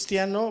ser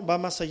cristiano va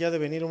más allá de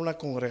venir a una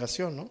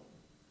congregación, ¿no?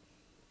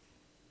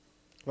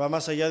 Va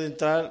más allá de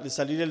entrar, de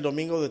salir el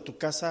domingo de tu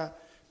casa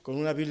con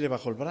una Biblia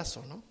bajo el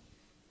brazo, ¿no?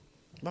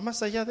 Va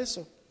más allá de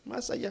eso,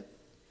 más allá.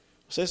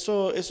 O sea,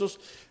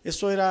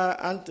 eso era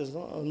antes,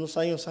 ¿no? Unos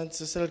años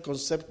antes, ese era el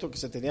concepto que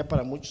se tenía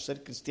para muchos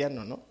ser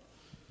cristiano, ¿no?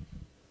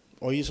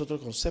 Hoy es otro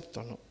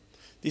concepto, ¿no?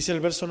 Dice el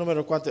verso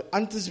número 4,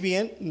 antes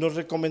bien nos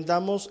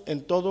recomendamos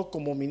en todo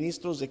como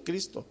ministros de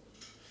Cristo,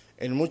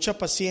 en mucha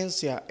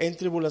paciencia, en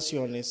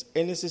tribulaciones,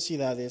 en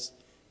necesidades,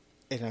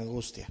 en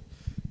angustia.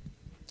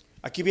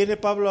 Aquí viene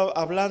Pablo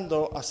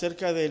hablando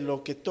acerca de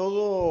lo que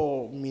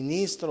todo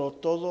ministro,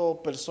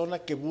 toda persona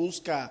que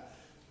busca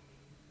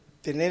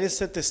tener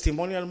ese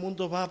testimonio al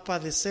mundo va a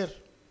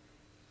padecer.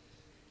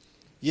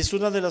 Y es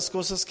una de las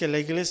cosas que la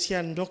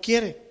iglesia no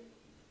quiere.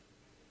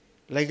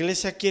 La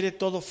iglesia quiere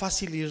todo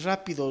fácil y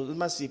rápido. Es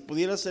más, si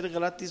pudiera ser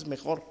gratis,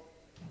 mejor.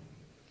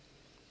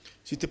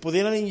 Si te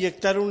pudieran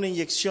inyectar una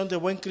inyección de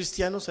buen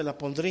cristiano, se la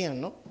pondrían,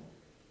 ¿no?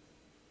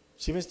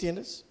 ¿Sí me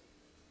entiendes?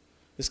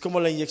 Es como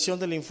la inyección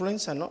de la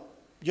influenza, ¿no?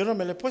 Yo no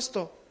me la he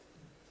puesto.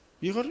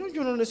 Y digo, no,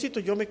 yo no necesito,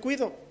 yo me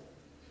cuido.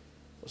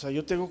 O sea,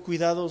 yo tengo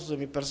cuidados de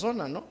mi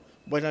persona, ¿no?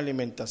 Buena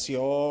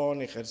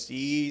alimentación,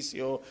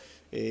 ejercicio,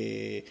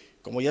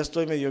 como ya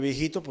estoy medio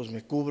viejito, pues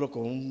me cubro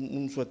con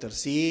un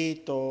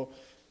suétercito,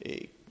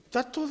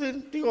 trato de,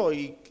 digo,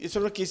 y eso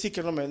no quiere decir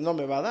que no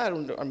me va a dar, a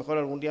lo mejor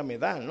algún día me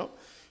da, ¿no?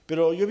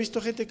 Pero yo he visto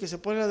gente que se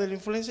pone la de la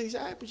influenza y dice,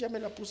 ay, pues ya me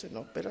la puse.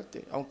 No,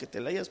 espérate, aunque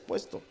te la hayas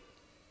puesto,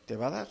 te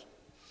va a dar.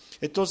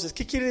 Entonces,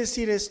 ¿qué quiere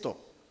decir esto?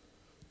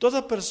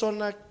 Toda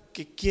persona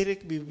que quiere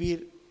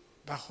vivir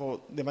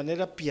de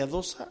manera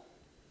piadosa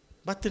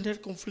va a tener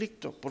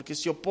conflicto, porque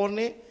se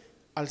opone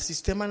al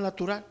sistema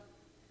natural,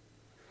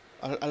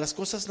 a las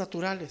cosas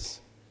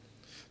naturales.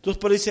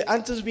 Entonces, pero dice,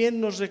 antes bien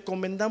nos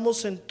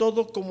recomendamos en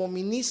todo como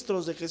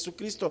ministros de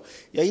Jesucristo.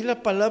 Y ahí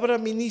la palabra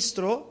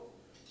ministro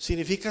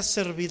significa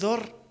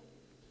servidor.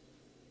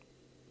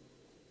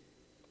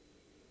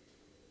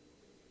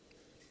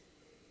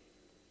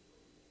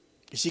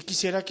 Y sí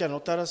quisiera que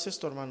anotaras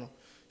esto, hermano.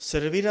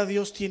 Servir a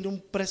Dios tiene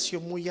un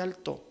precio muy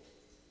alto.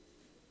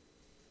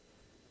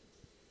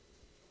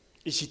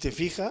 Y si te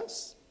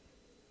fijas,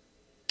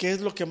 ¿qué es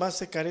lo que más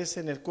se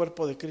carece en el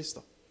cuerpo de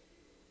Cristo?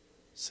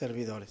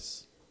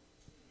 Servidores.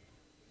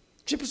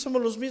 Siempre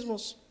somos los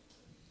mismos.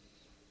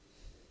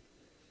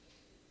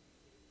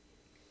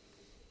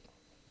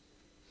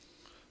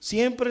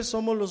 Siempre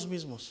somos los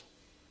mismos.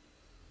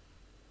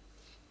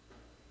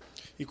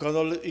 Y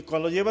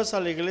cuando llevas a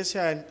la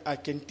iglesia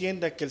a que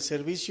entienda que el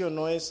servicio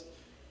no es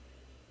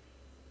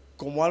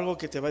como algo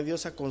que te va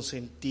Dios a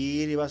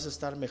consentir y vas a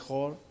estar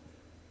mejor,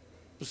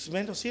 pues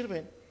menos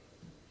sirven.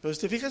 Pero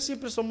si te fijas,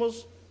 siempre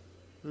somos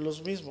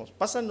los mismos.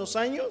 Pasan los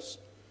años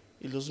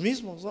y los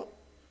mismos,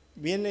 ¿no?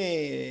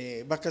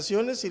 Viene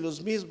vacaciones y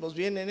los mismos,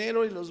 viene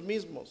enero y los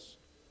mismos.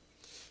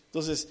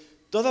 Entonces,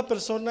 toda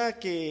persona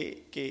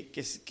que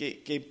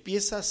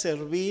empieza a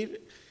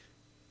servir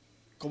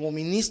como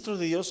ministro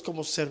de Dios,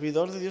 como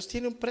servidor de Dios,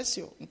 tiene un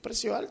precio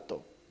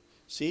alto,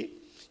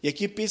 ¿sí? Y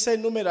aquí empieza a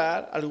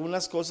enumerar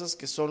algunas cosas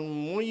que son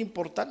muy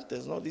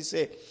importantes, ¿no?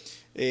 Dice,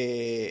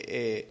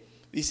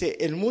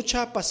 en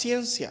mucha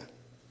paciencia.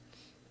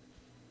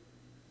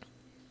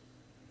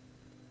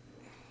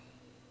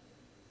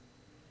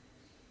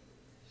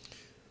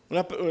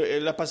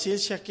 La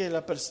paciencia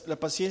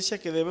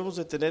que debemos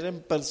de tener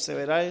en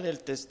perseverar en el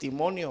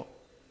testimonio.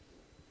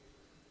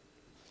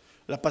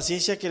 La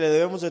paciencia que le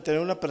debemos de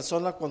tener a una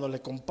persona cuando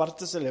le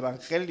compartes el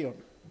evangelio.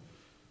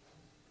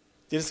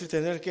 Tienes que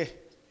tener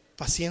 ¿qué?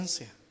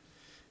 Paciencia.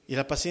 Y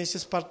la paciencia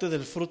es parte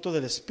del fruto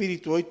del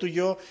Espíritu. Hoy tú y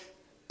yo,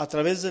 a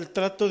través del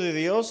trato de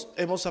Dios,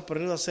 hemos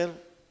aprendido a ser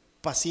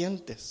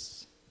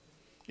pacientes.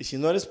 Y si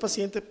no eres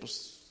paciente,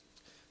 pues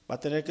va a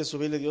tener que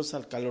subirle Dios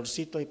al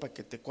calorcito ahí para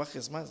que te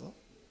cuajes más, ¿no?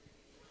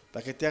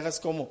 Para que te hagas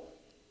como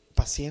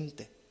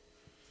paciente.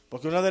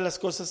 Porque una de las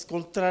cosas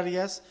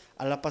contrarias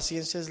a la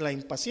paciencia es la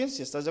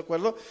impaciencia, ¿estás de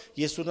acuerdo?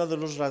 Y es uno de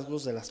los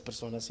rasgos de las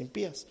personas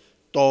impías.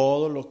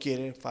 Todo lo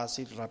quiere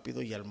fácil,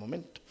 rápido y al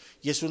momento.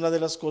 Y es una de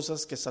las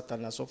cosas que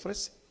Satanás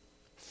ofrece.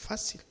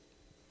 Fácil.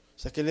 O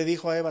sea, ¿qué le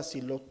dijo a Eva?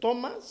 Si lo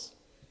tomas,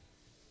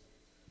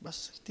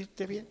 vas a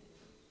sentirte bien.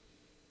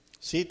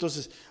 Sí,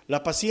 entonces,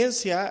 la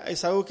paciencia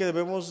es algo que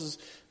debemos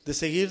de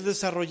seguir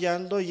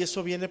desarrollando y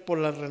eso viene por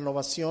la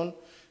renovación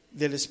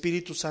del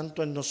Espíritu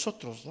Santo en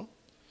nosotros, ¿no?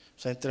 O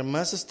sea, entre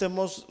más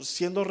estemos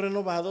siendo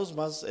renovados,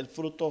 más el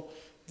fruto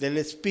del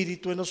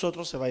Espíritu en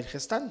nosotros se va a ir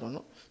gestando,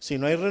 ¿no? Si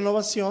no hay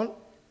renovación,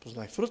 pues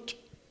no hay fruto.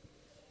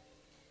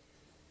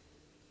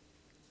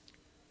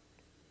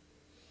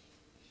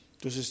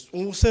 Entonces,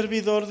 un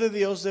servidor de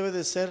Dios debe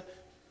de ser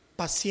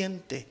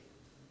paciente.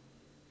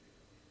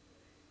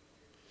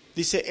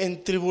 Dice,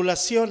 en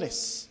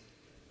tribulaciones.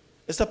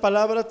 Esta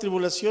palabra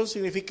tribulación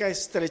significa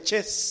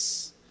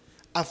estrechez,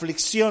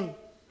 aflicción,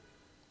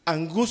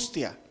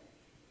 angustia.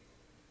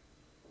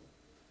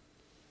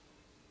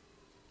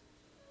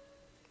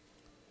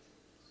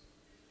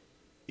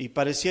 Y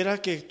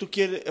pareciera que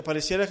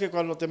pareciera que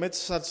cuando te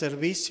metes al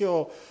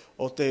servicio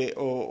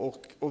o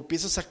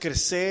empiezas a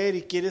crecer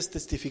y quieres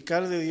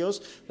testificar de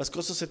Dios, las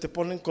cosas se te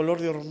ponen color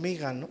de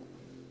hormiga, ¿no?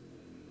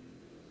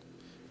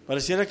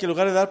 Pareciera que en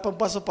lugar de dar un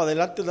paso para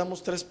adelante,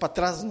 damos 3 para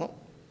atrás, ¿no?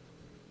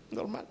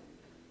 Normal,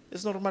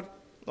 es normal.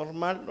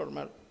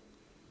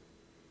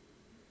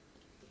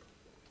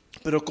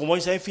 Pero como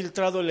hoy se ha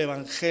infiltrado el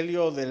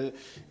evangelio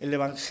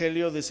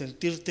de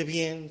sentirte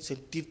bien,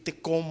 sentirte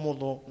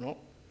cómodo,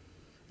 ¿no?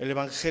 El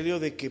evangelio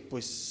de que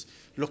pues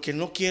lo que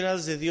no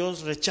quieras de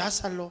Dios,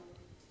 recházalo.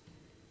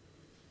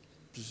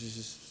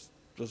 Entonces,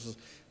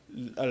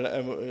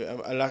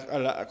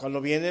 cuando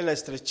viene la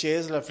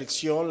estrechez, la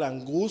aflicción, la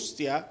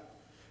angustia,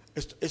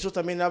 eso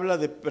también habla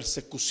de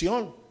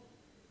persecución.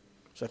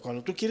 O sea,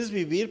 cuando tú quieres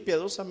vivir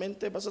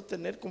piadosamente vas a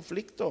tener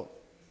conflicto,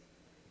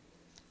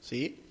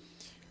 ¿sí?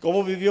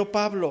 ¿Cómo vivió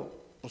Pablo?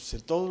 Pues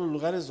en todos los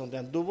lugares donde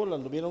anduvo, lo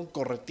anduvieron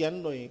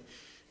correteando y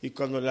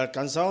cuando le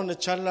alcanzaron a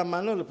echar la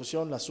mano, le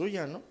pusieron la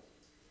suya, ¿no?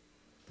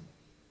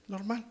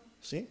 Normal,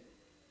 ¿sí?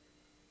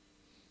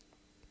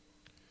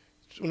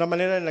 Una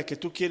manera en la que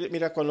tú quieres,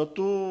 mira, cuando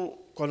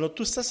tú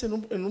estás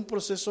en un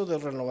proceso de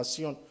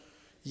renovación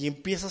y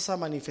empiezas a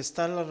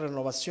manifestar la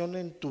renovación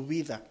en tu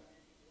vida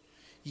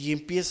y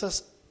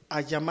empiezas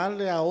a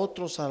llamarle a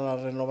otros a la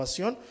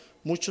renovación,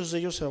 muchos de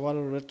ellos se van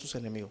a volver tus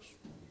enemigos.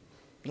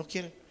 No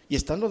quieren. Y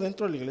estando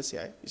dentro de la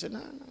iglesia, dicen,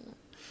 no.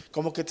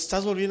 Como que te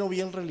estás volviendo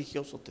bien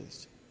religioso, te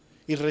dicen.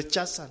 Y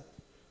rechazan.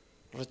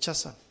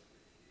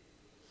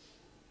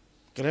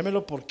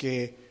 Créemelo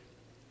porque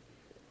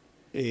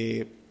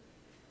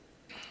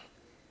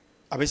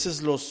a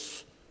veces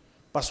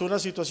pasó una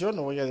situación,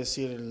 no voy a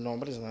decir el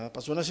nombre,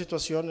 pasó una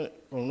situación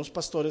con unos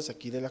pastores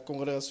aquí de la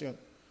congregación,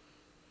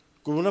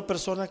 con una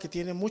persona que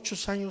tiene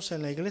muchos años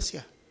en la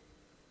iglesia.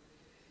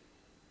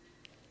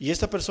 Y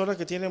esta persona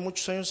que tiene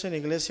muchos años en la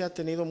iglesia ha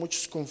tenido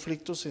muchos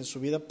conflictos en su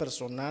vida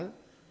personal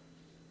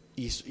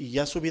y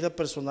ya su vida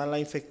personal ha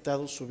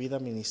infectado su vida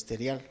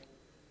ministerial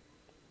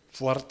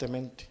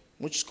fuertemente.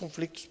 Muchos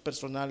conflictos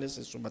personales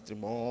en su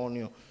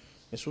matrimonio,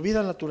 en su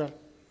vida natural,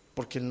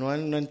 porque no ha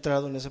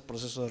entrado en ese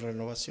proceso de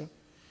renovación.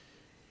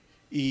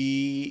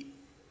 Y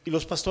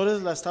los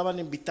pastores la estaban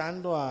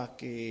invitando a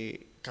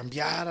que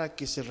cambiara,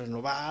 que se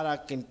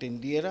renovara, que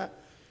entendiera.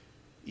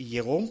 Y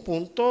llegó a un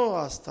punto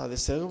hasta de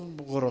ser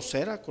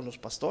grosera con los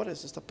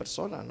pastores, esta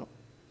persona, ¿no?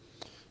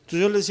 Entonces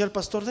yo le decía al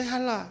pastor,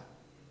 déjala.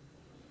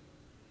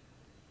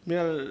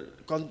 Mira,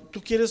 cuando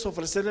tú quieres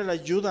ofrecerle la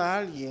ayuda a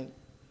alguien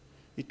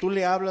y tú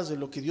le hablas de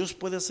lo que Dios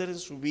puede hacer en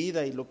su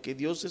vida y lo que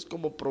Dios es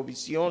como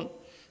provisión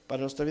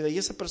para nuestra vida, y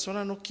esa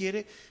persona no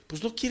quiere,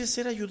 pues no quiere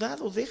ser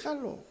ayudado,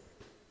 déjalo.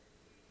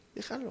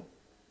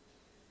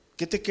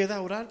 ¿Qué te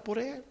queda? Orar por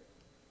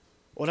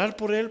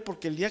él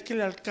porque el día que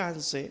le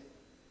alcance,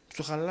 pues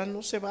ojalá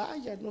no se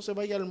vaya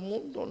al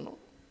mundo, ¿no?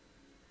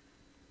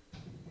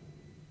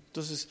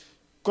 Entonces,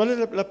 ¿cuál es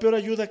la peor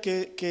ayuda cuál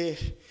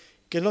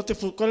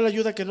es la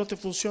ayuda que no te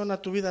funciona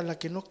a tu vida? La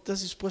que no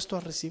estás dispuesto a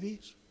recibir.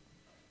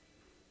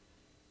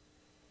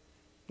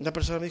 Una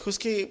persona me dijo, es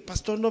que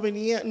pastor no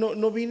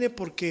vine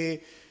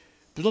porque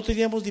pues no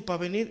teníamos ni para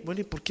venir.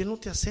 Bueno, ¿y por qué no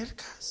te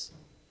acercas?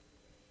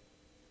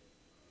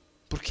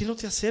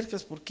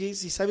 Porque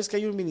si sabes que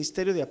hay un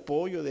ministerio de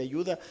apoyo, de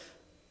ayuda,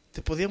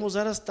 te podíamos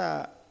dar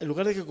hasta, en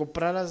lugar de que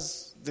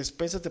compraras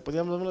despensa, te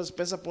podíamos dar una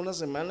despensa por una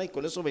semana y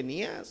con eso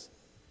venías.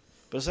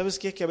 Pero ¿sabes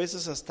qué? Que a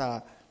veces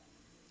hasta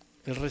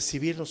el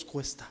recibir nos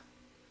cuesta.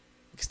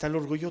 Porque está el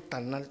orgullo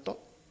tan alto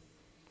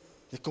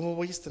de cómo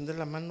voy a extender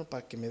la mano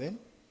para que me den.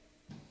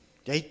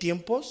 Y hay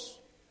tiempos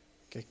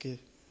que hay que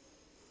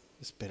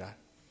esperar.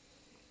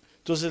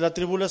 Entonces la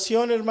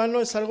tribulación,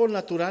 hermano, es algo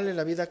natural en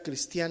la vida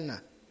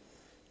cristiana.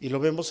 Y lo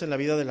vemos en la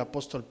vida del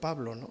apóstol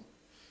Pablo, ¿no?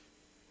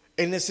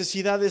 En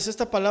necesidades,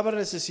 esta palabra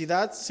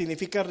necesidad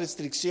significa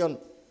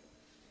restricción.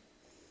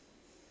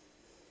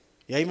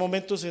 Y hay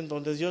momentos en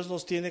donde Dios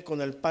nos tiene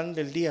con el pan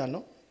del día,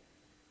 ¿no?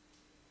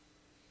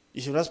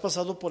 Y si no has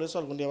pasado por eso,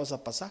 algún día vas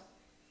a pasar.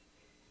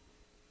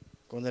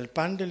 Con el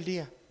pan del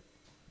día.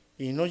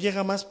 Y no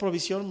llega más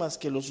provisión más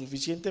que lo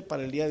suficiente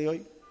para el día de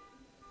hoy.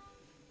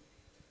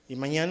 Y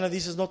mañana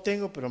dices no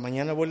tengo, pero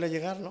mañana vuelve a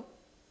llegar, ¿no?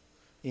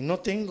 Y no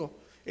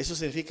tengo. Eso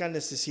significa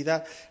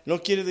necesidad.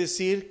 No quiere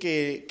decir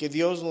que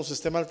Dios nos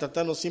esté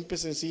maltratando, simple y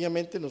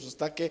sencillamente nos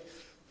está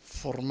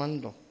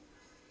formando.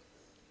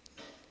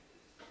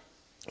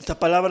 Esta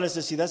palabra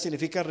necesidad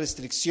significa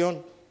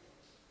restricción.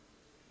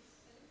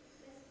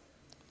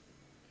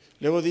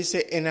 Luego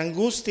dice en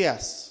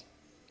angustias.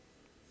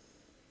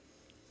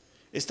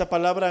 Esta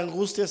palabra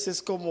angustias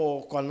es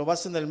como cuando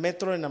vas en el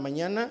metro en la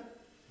mañana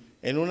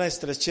en una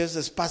estrechez de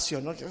espacio,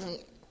 ¿no?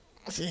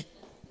 Así.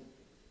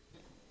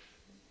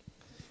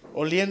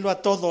 Oliendo a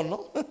todo,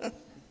 ¿no?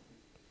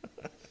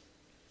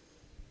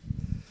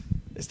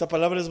 Esta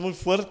palabra es muy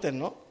fuerte,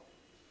 ¿no?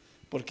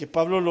 Porque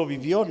Pablo lo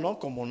vivió, ¿no?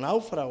 Como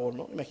náufrago,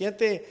 ¿no?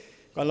 Imagínate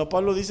cuando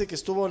Pablo dice que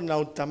estuvo en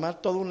alta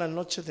mar toda una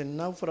noche de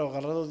náufrago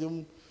agarrado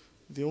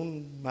de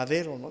un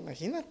madero, ¿no?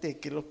 Imagínate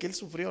que lo que él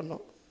sufrió,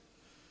 ¿no?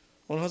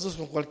 O nosotros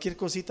con cualquier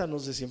cosita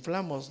nos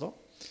desinflamos, ¿no?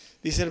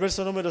 Dice el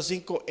verso número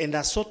 5, en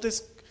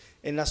azotes,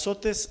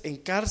 en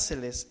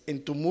cárceles,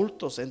 en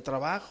tumultos, en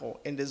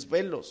trabajo, en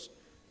desvelos,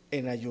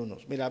 en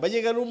ayunos. Mira, va a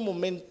llegar un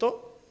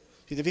momento,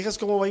 si te fijas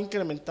cómo va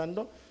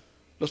incrementando,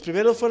 los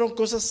primeros fueron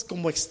cosas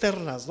como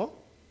externas, ¿no?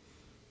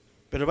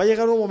 Pero va a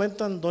llegar un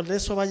momento en donde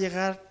eso va a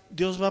llegar,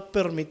 Dios va a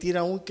permitir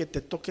aún que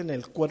te toquen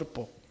el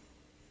cuerpo.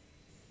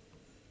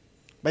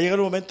 Va a llegar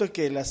un momento en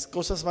que las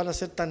cosas van a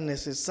ser tan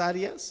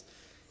necesarias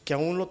que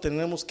aún lo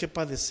tenemos que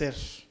padecer.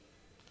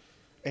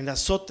 En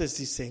azotes,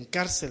 dice, en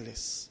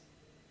cárceles.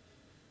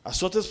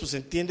 Azotes, pues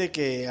entiende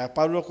que a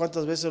Pablo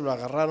cuántas veces lo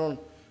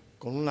agarraron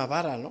con una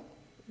vara, ¿no?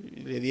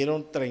 Y le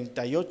dieron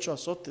 38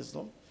 azotes,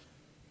 ¿no?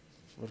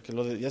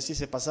 Porque ya si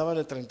se pasaba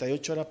de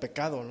 38 era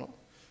pecado,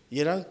 ¿no? Y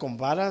eran con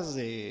varas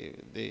y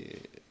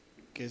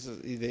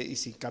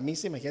sin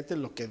camisa, imagínate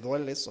lo que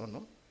duele eso,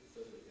 ¿no?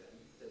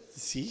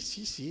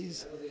 Sí.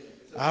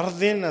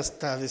 Arden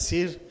hasta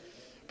decir.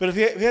 Pero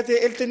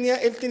fíjate, él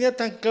tenía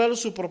tan claro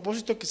su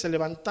propósito que se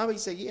levantaba y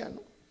seguía,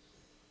 ¿no?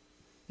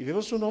 Y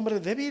vemos un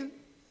hombre débil.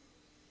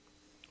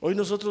 Hoy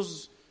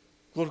nosotros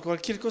por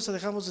cualquier cosa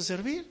dejamos de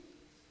servir.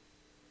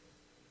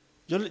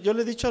 Yo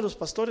le he dicho a los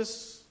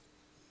pastores,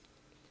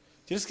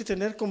 tienes que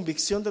tener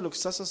convicción de lo que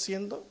estás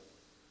haciendo,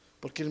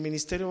 porque el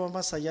ministerio va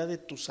más allá de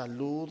tu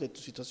salud, de tu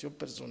situación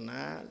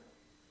personal,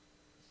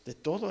 de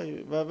todo.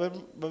 Va a haber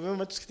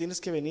momentos que tienes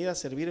que venir a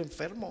servir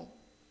enfermo.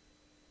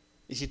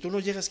 Y si tú no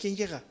llegas, ¿quién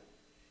llega?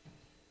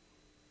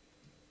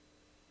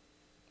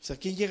 O sea,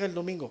 ¿quién llega el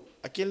domingo?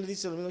 ¿A quién le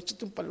dice el domingo?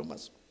 Échate un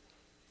palomazo.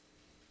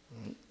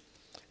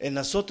 En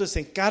azotes,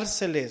 en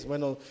cárceles.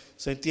 Bueno,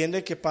 se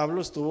entiende que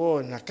Pablo estuvo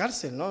en la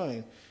cárcel, ¿no?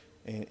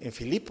 En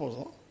Filipos,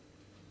 ¿no?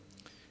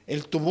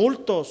 En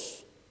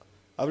tumultos.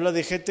 Habla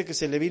de gente que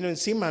se le vino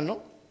encima,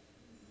 ¿no?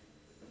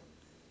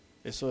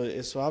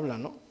 Eso habla,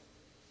 ¿no?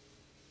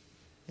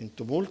 En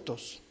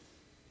tumultos.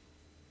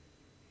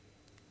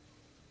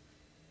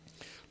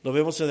 Lo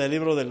vemos en el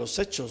libro de los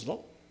Hechos,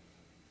 ¿no?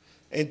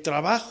 En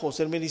trabajos,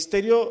 el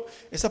ministerio,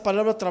 esa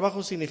palabra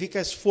trabajo significa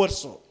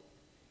esfuerzo.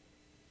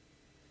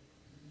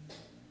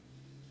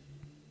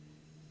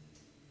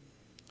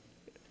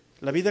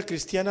 La vida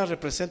cristiana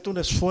representa un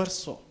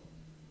esfuerzo.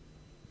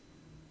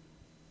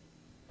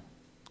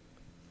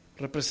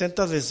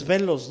 Representa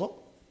desvelos, ¿no?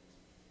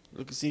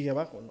 Lo que sigue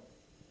abajo, ¿no?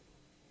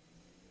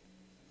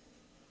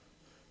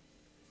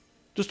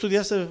 Tú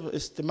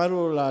estudiaste,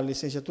 Maru, la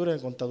licenciatura en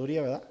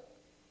contaduría, ¿verdad?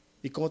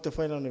 ¿Y cómo te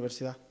fue en la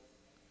universidad?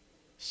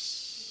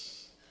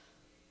 ¿Sí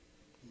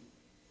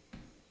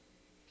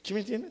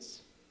me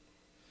entiendes?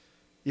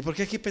 ¿Y por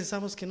qué aquí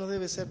pensamos que no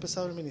debe ser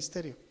pesado el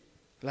ministerio?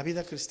 La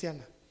vida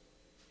cristiana.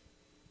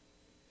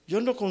 Yo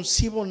no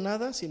concibo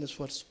nada sin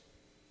esfuerzo.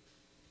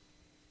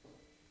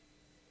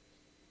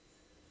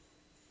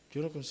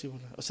 Yo no concibo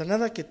nada. O sea,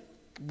 nada que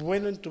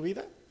bueno en tu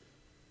vida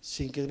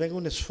sin que venga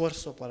un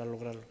esfuerzo para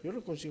lograrlo. Yo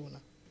no concibo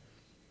nada.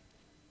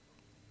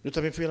 Yo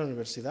también fui a la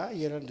universidad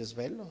y eran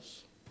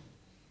desvelos.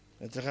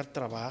 Entregar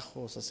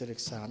trabajos, hacer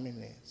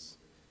exámenes,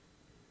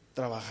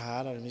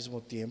 trabajar al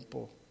mismo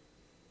tiempo.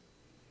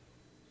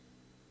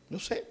 No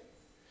sé.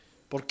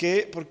 ¿Por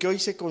qué? Porque hoy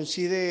se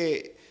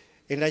coincide,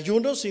 en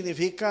ayuno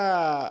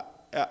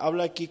significa,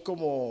 habla aquí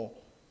como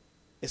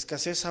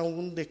escasez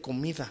aún de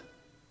comida.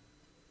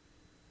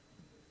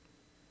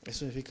 Eso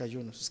significa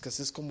ayuno,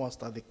 escasez como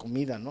hasta de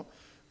comida, ¿no?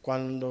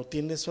 Cuando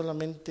tienes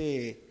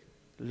solamente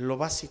lo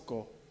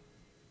básico,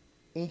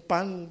 un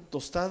pan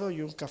tostado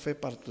y un café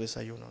para tu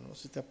desayuno, ¿no?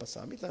 ¿Sí te ha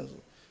pasado? A mí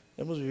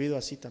hemos vivido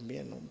así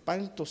también, ¿no? Un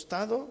pan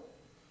tostado,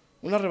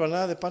 una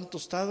rebanada de pan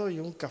tostado y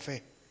un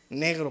café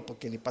negro,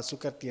 porque ni para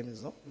azúcar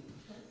tienes, ¿no?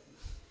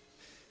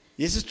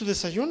 Y ese es tu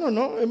desayuno,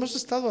 ¿no? Hemos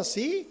estado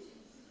así.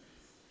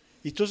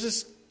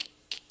 Entonces,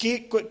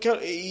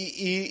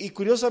 y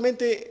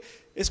curiosamente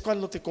es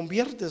cuando te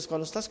conviertes,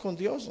 cuando estás con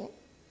Dios, ¿no?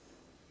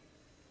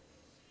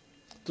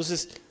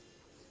 Entonces,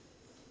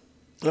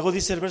 luego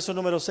dice el verso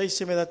número 6,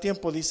 si me da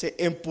tiempo, dice,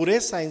 en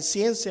pureza, en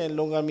ciencia, en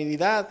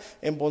longanimidad,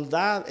 en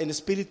bondad, en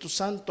Espíritu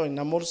Santo, en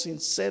amor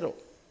sincero.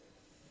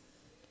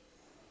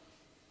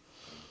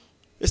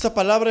 Esta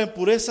palabra en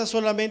pureza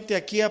solamente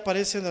aquí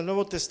aparece en el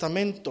Nuevo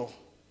Testamento.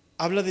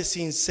 Habla de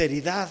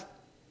sinceridad.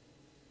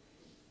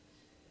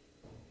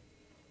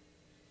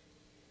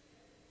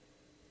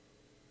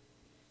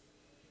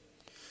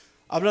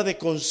 Habla de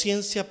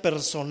conciencia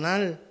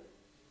personal.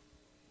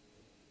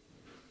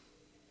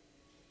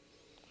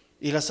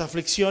 Y las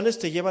aflicciones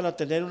te llevan a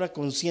tener una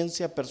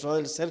conciencia personal,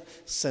 del ser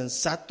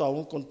sensato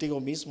aún contigo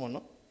mismo,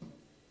 ¿no?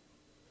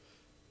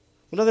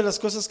 Una de las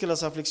cosas que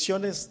las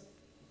aflicciones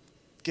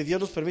que Dios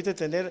nos permite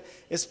tener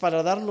es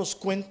para darnos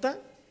cuenta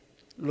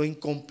lo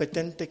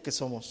incompetente que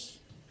somos.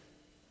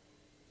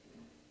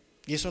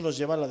 Y eso nos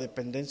lleva a la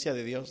dependencia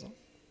de Dios, ¿no?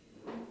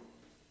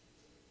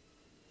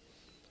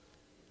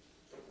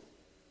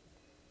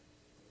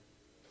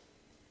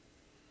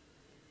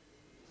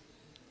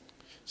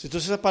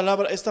 Entonces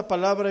esta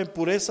palabra en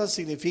pureza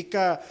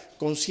significa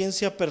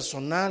conciencia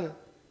personal,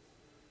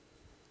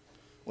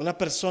 una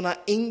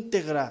persona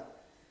íntegra.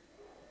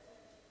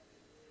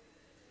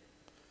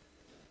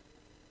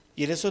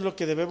 Y en eso es lo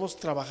que debemos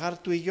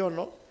trabajar tú y yo,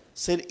 ¿no?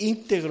 ser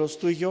íntegros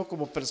tú y yo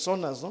como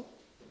personas, ¿no?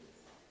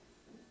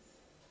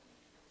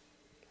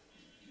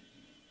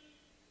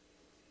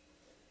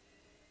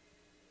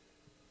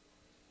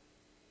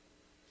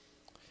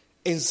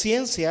 En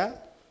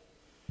ciencia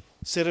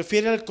se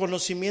refiere al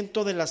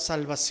conocimiento de la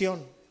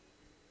salvación.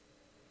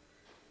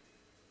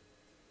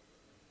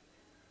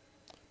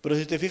 Pero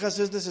si te fijas,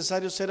 es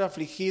necesario ser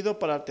afligido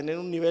para tener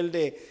un nivel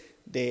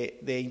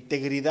de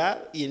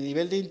integridad, y el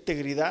nivel de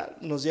integridad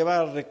nos lleva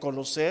a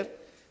reconocer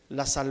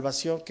la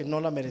salvación que no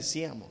la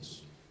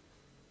merecíamos.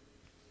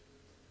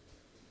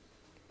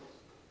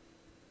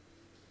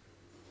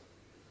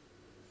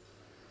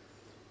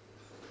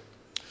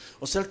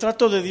 O sea, el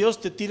trato de Dios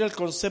te tira el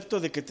concepto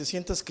de que te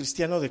sientas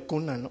cristiano de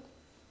cuna, ¿no?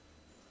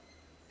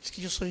 Es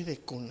que yo soy de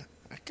cuna.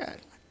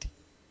 Cálmate.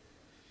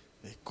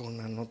 De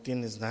cuna no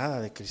tienes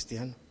nada de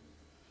cristiano.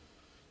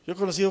 Yo he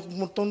conocido un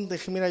montón de,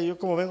 mira, yo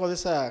como vengo de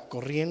esa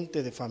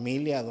corriente de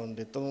familia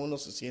donde todo uno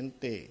se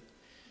siente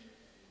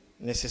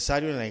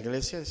necesario en la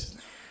iglesia, dices,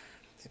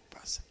 ¿qué te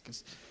pasa?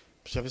 Pues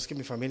ya ves que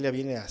mi familia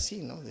viene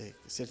así, ¿no? De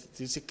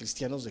sentirse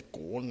cristianos de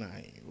cuna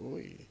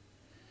y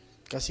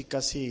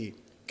casi,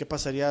 ¿qué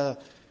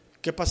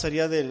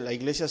pasaría de la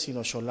iglesia sin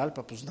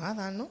Oxolalpa? Pues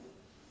nada, ¿no?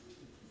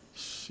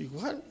 Pues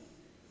igual.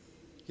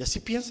 Y así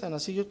piensan,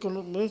 así yo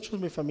con muchos de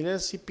mis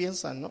familiares así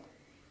piensan, ¿no?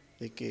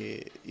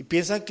 Y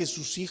piensan que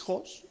sus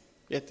hijos,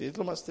 fíjate, es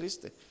lo más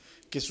triste,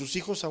 que sus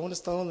hijos aún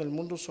estando en el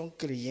mundo son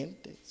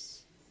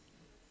creyentes.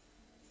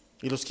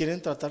 Y los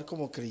quieren tratar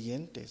como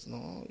creyentes,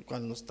 ¿no?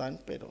 Cuando no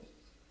están, pero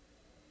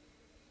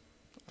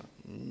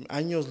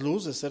años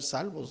luz de ser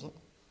salvos, ¿no?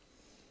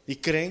 Y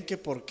creen que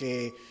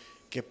porque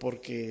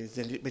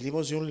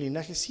venimos de un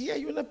linaje, sí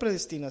hay una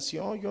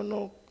predestinación, yo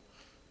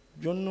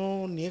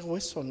no niego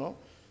eso, ¿no?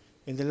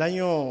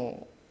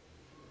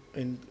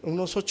 En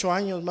unos 8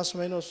 años más o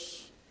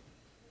menos,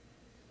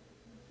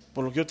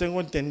 por lo que yo tengo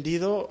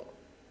entendido,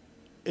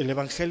 el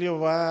evangelio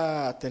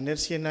va a tener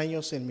 100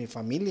 años en mi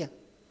familia.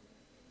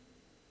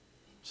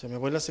 O sea, mi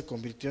abuela se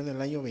convirtió en el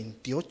año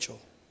 28,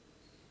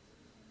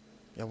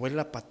 mi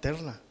abuela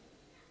paterna,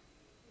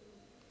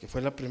 que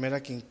fue la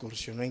primera que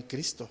incursionó en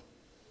Cristo.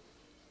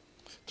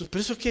 Entonces,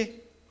 ¿pero eso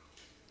qué?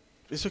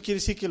 Eso quiere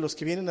decir que los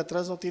que vienen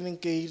atrás no tienen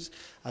que ir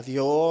a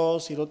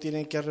Dios y no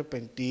tienen que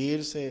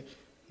arrepentirse.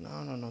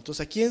 No.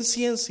 Entonces, aquí en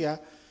ciencia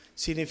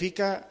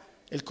significa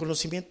el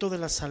conocimiento de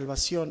la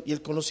salvación. Y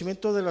el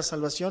conocimiento de la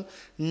salvación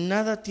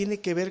nada tiene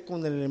que ver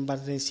con el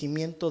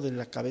envanecimiento de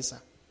la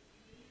cabeza.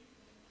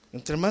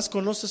 Entre más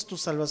conoces tu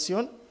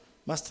salvación,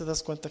 más te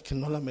das cuenta que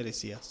no la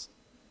merecías.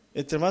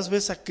 Entre más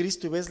ves a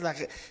Cristo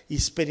y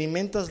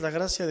experimentas la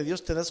gracia de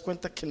Dios, te das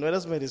cuenta que no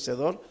eras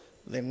merecedor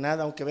de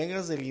nada, aunque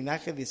vengas del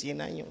linaje de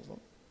 100 años, ¿no?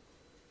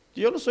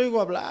 Yo los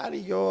oigo hablar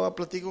y yo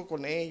platico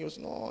con ellos,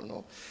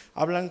 no,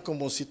 hablan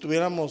como si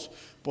tuviéramos,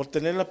 por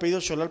tener el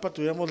apellido Xolalpa,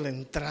 tuviéramos la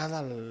entrada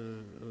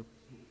al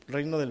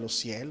reino de los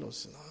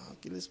cielos. No,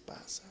 ¿qué les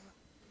pasa?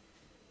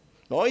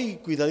 No, y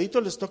cuidadito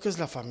les toques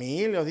la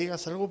familia o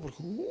digas algo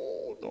porque,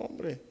 no,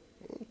 hombre,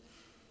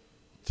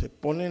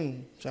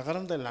 se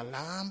agarran de la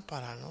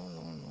lámpara,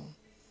 no.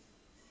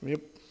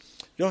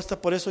 Yo hasta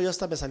por eso ya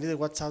hasta me salí de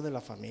WhatsApp de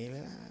la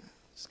familia.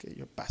 Es que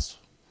yo paso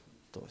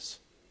todo eso.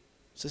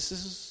 Entonces,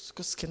 esas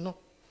cosas que no.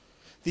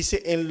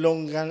 Dice, en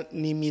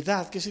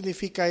longanimidad. ¿Qué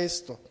significa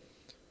esto?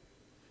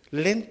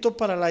 Lento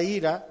para la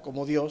ira,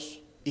 como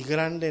Dios, y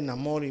grande en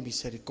amor y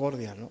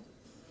misericordia, ¿no?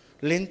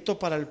 Lento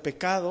para el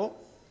pecado,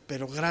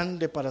 pero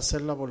grande para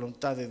hacer la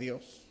voluntad de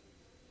Dios.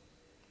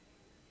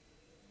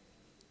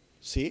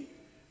 ¿Sí?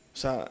 O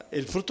sea,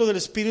 el fruto del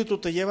Espíritu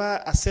te lleva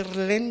a ser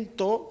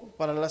lento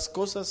para las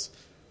cosas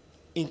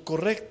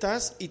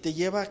incorrectas y te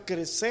lleva a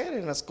crecer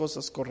en las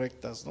cosas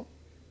correctas, ¿no?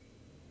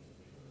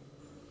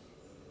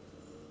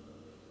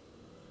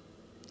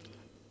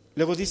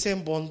 Luego dice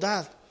en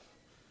bondad,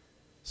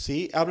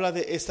 ¿sí? Habla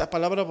de esta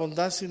palabra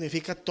bondad,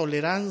 significa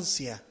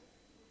tolerancia.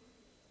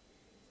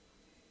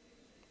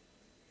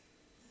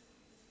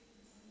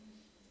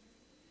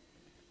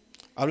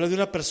 Habla de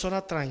una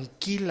persona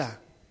tranquila,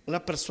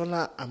 una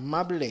persona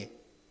amable,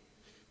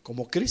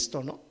 como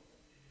Cristo, ¿no?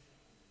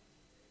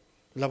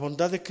 La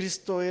bondad de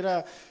Cristo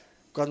era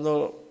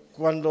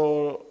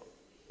cuando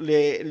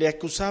le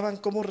acusaban,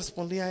 ¿cómo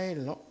respondía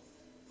él, no?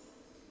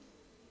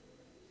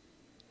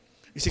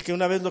 Dice que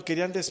una vez lo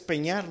querían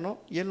despeñar,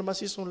 ¿no? Y él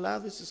nomás hizo un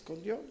lado y se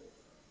escondió.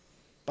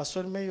 Pasó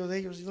en medio de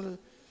ellos.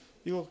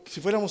 Digo, si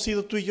fuéramos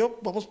sido tú y yo,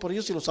 vamos por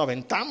ellos y los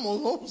aventamos,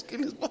 ¿no? ¿Qué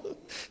les pasa?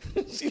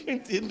 ¿Sí me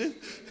entiendes?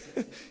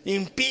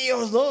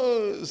 Impíos,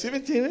 ¿no? ¿Sí me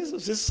entiendes? O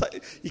sea,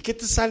 ¿y qué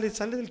te sale?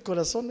 Sale del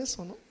corazón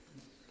eso, ¿no?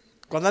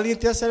 Cuando alguien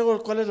te hace algo,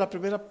 ¿cuál es la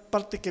primera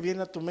parte que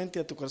viene a tu mente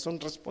y a tu corazón?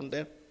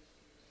 Responder.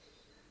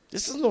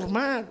 Eso es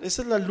normal,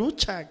 esa es la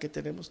lucha que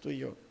tenemos tú y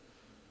yo.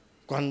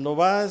 Cuando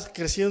vas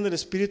creciendo en el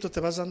Espíritu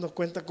te vas dando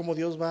cuenta cómo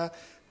Dios va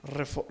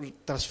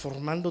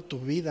transformando tu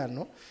vida,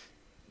 ¿no?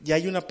 Y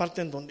hay una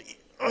parte en donde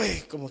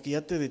como que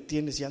ya te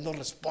detienes, ya no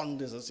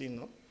respondes así,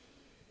 ¿no?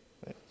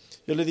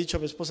 Yo le he dicho a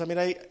mi esposa,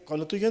 mira,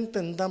 cuando tú y yo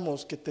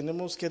entendamos que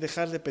tenemos que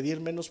dejar de pedir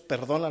menos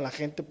perdón a la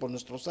gente por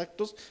nuestros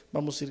actos,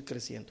 vamos a ir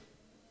creciendo.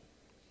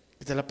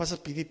 Y te la pasas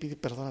pide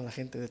perdón a la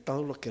gente de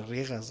todo lo que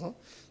riegas, ¿no?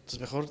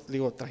 Entonces mejor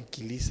digo,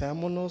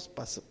 tranquilizámonos,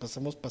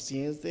 pasemos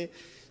paciencia,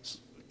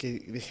 que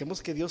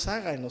dejemos que Dios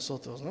haga en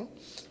nosotros, ¿no?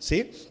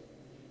 ¿Sí?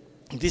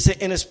 Dice,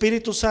 en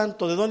Espíritu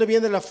Santo. ¿De dónde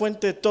viene la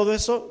fuente de todo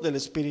eso? Del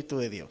Espíritu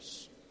de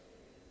Dios.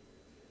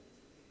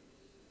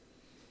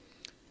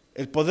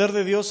 El poder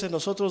de Dios en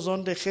nosotros,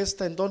 ¿dónde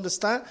gesta? ¿En dónde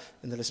está?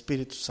 En el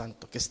Espíritu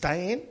Santo, que está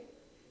en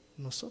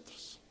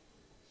nosotros.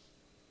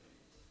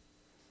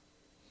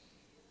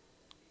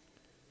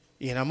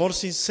 Y en amor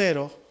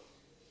sincero,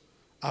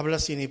 habla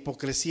sin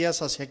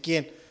hipocresías. ¿Hacia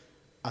quién?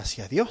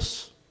 Hacia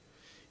Dios.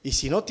 Y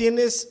si no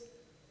tienes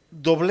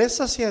doblez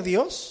hacia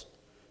Dios,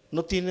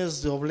 no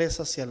tienes doblez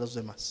hacia los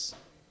demás.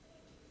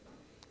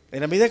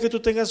 En la medida que tú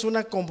tengas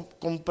una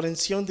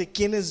comprensión de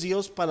quién es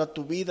Dios para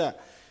tu vida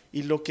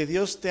y lo que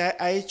Dios te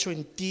ha hecho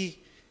en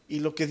ti y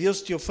lo que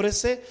Dios te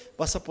ofrece,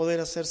 vas a poder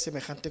hacer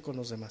semejante con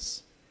los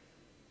demás.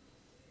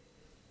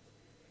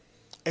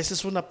 Esa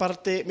es una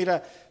parte,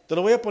 mira, te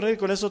lo voy a poner y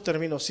con eso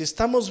termino. Si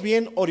estamos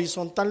bien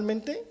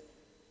horizontalmente,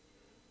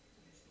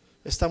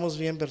 estamos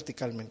bien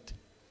verticalmente.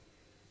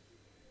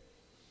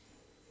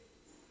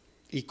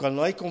 Y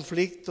cuando hay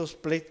conflictos,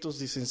 pleitos,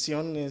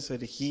 disensiones,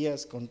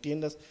 herejías,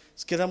 contiendas,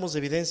 es que damos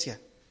evidencia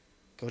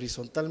que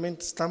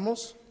horizontalmente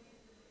estamos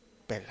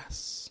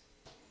pelas.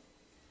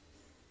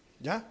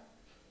 ¿Ya?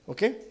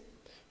 ¿Ok?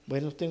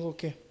 Bueno, tengo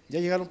que. ¿Ya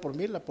llegaron por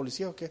mí la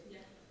policía o qué?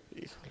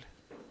 Híjole.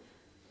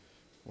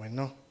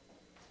 Bueno.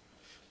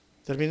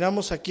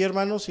 Terminamos aquí,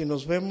 hermanos, y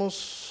nos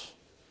vemos,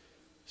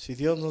 si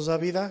Dios nos da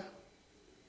vida,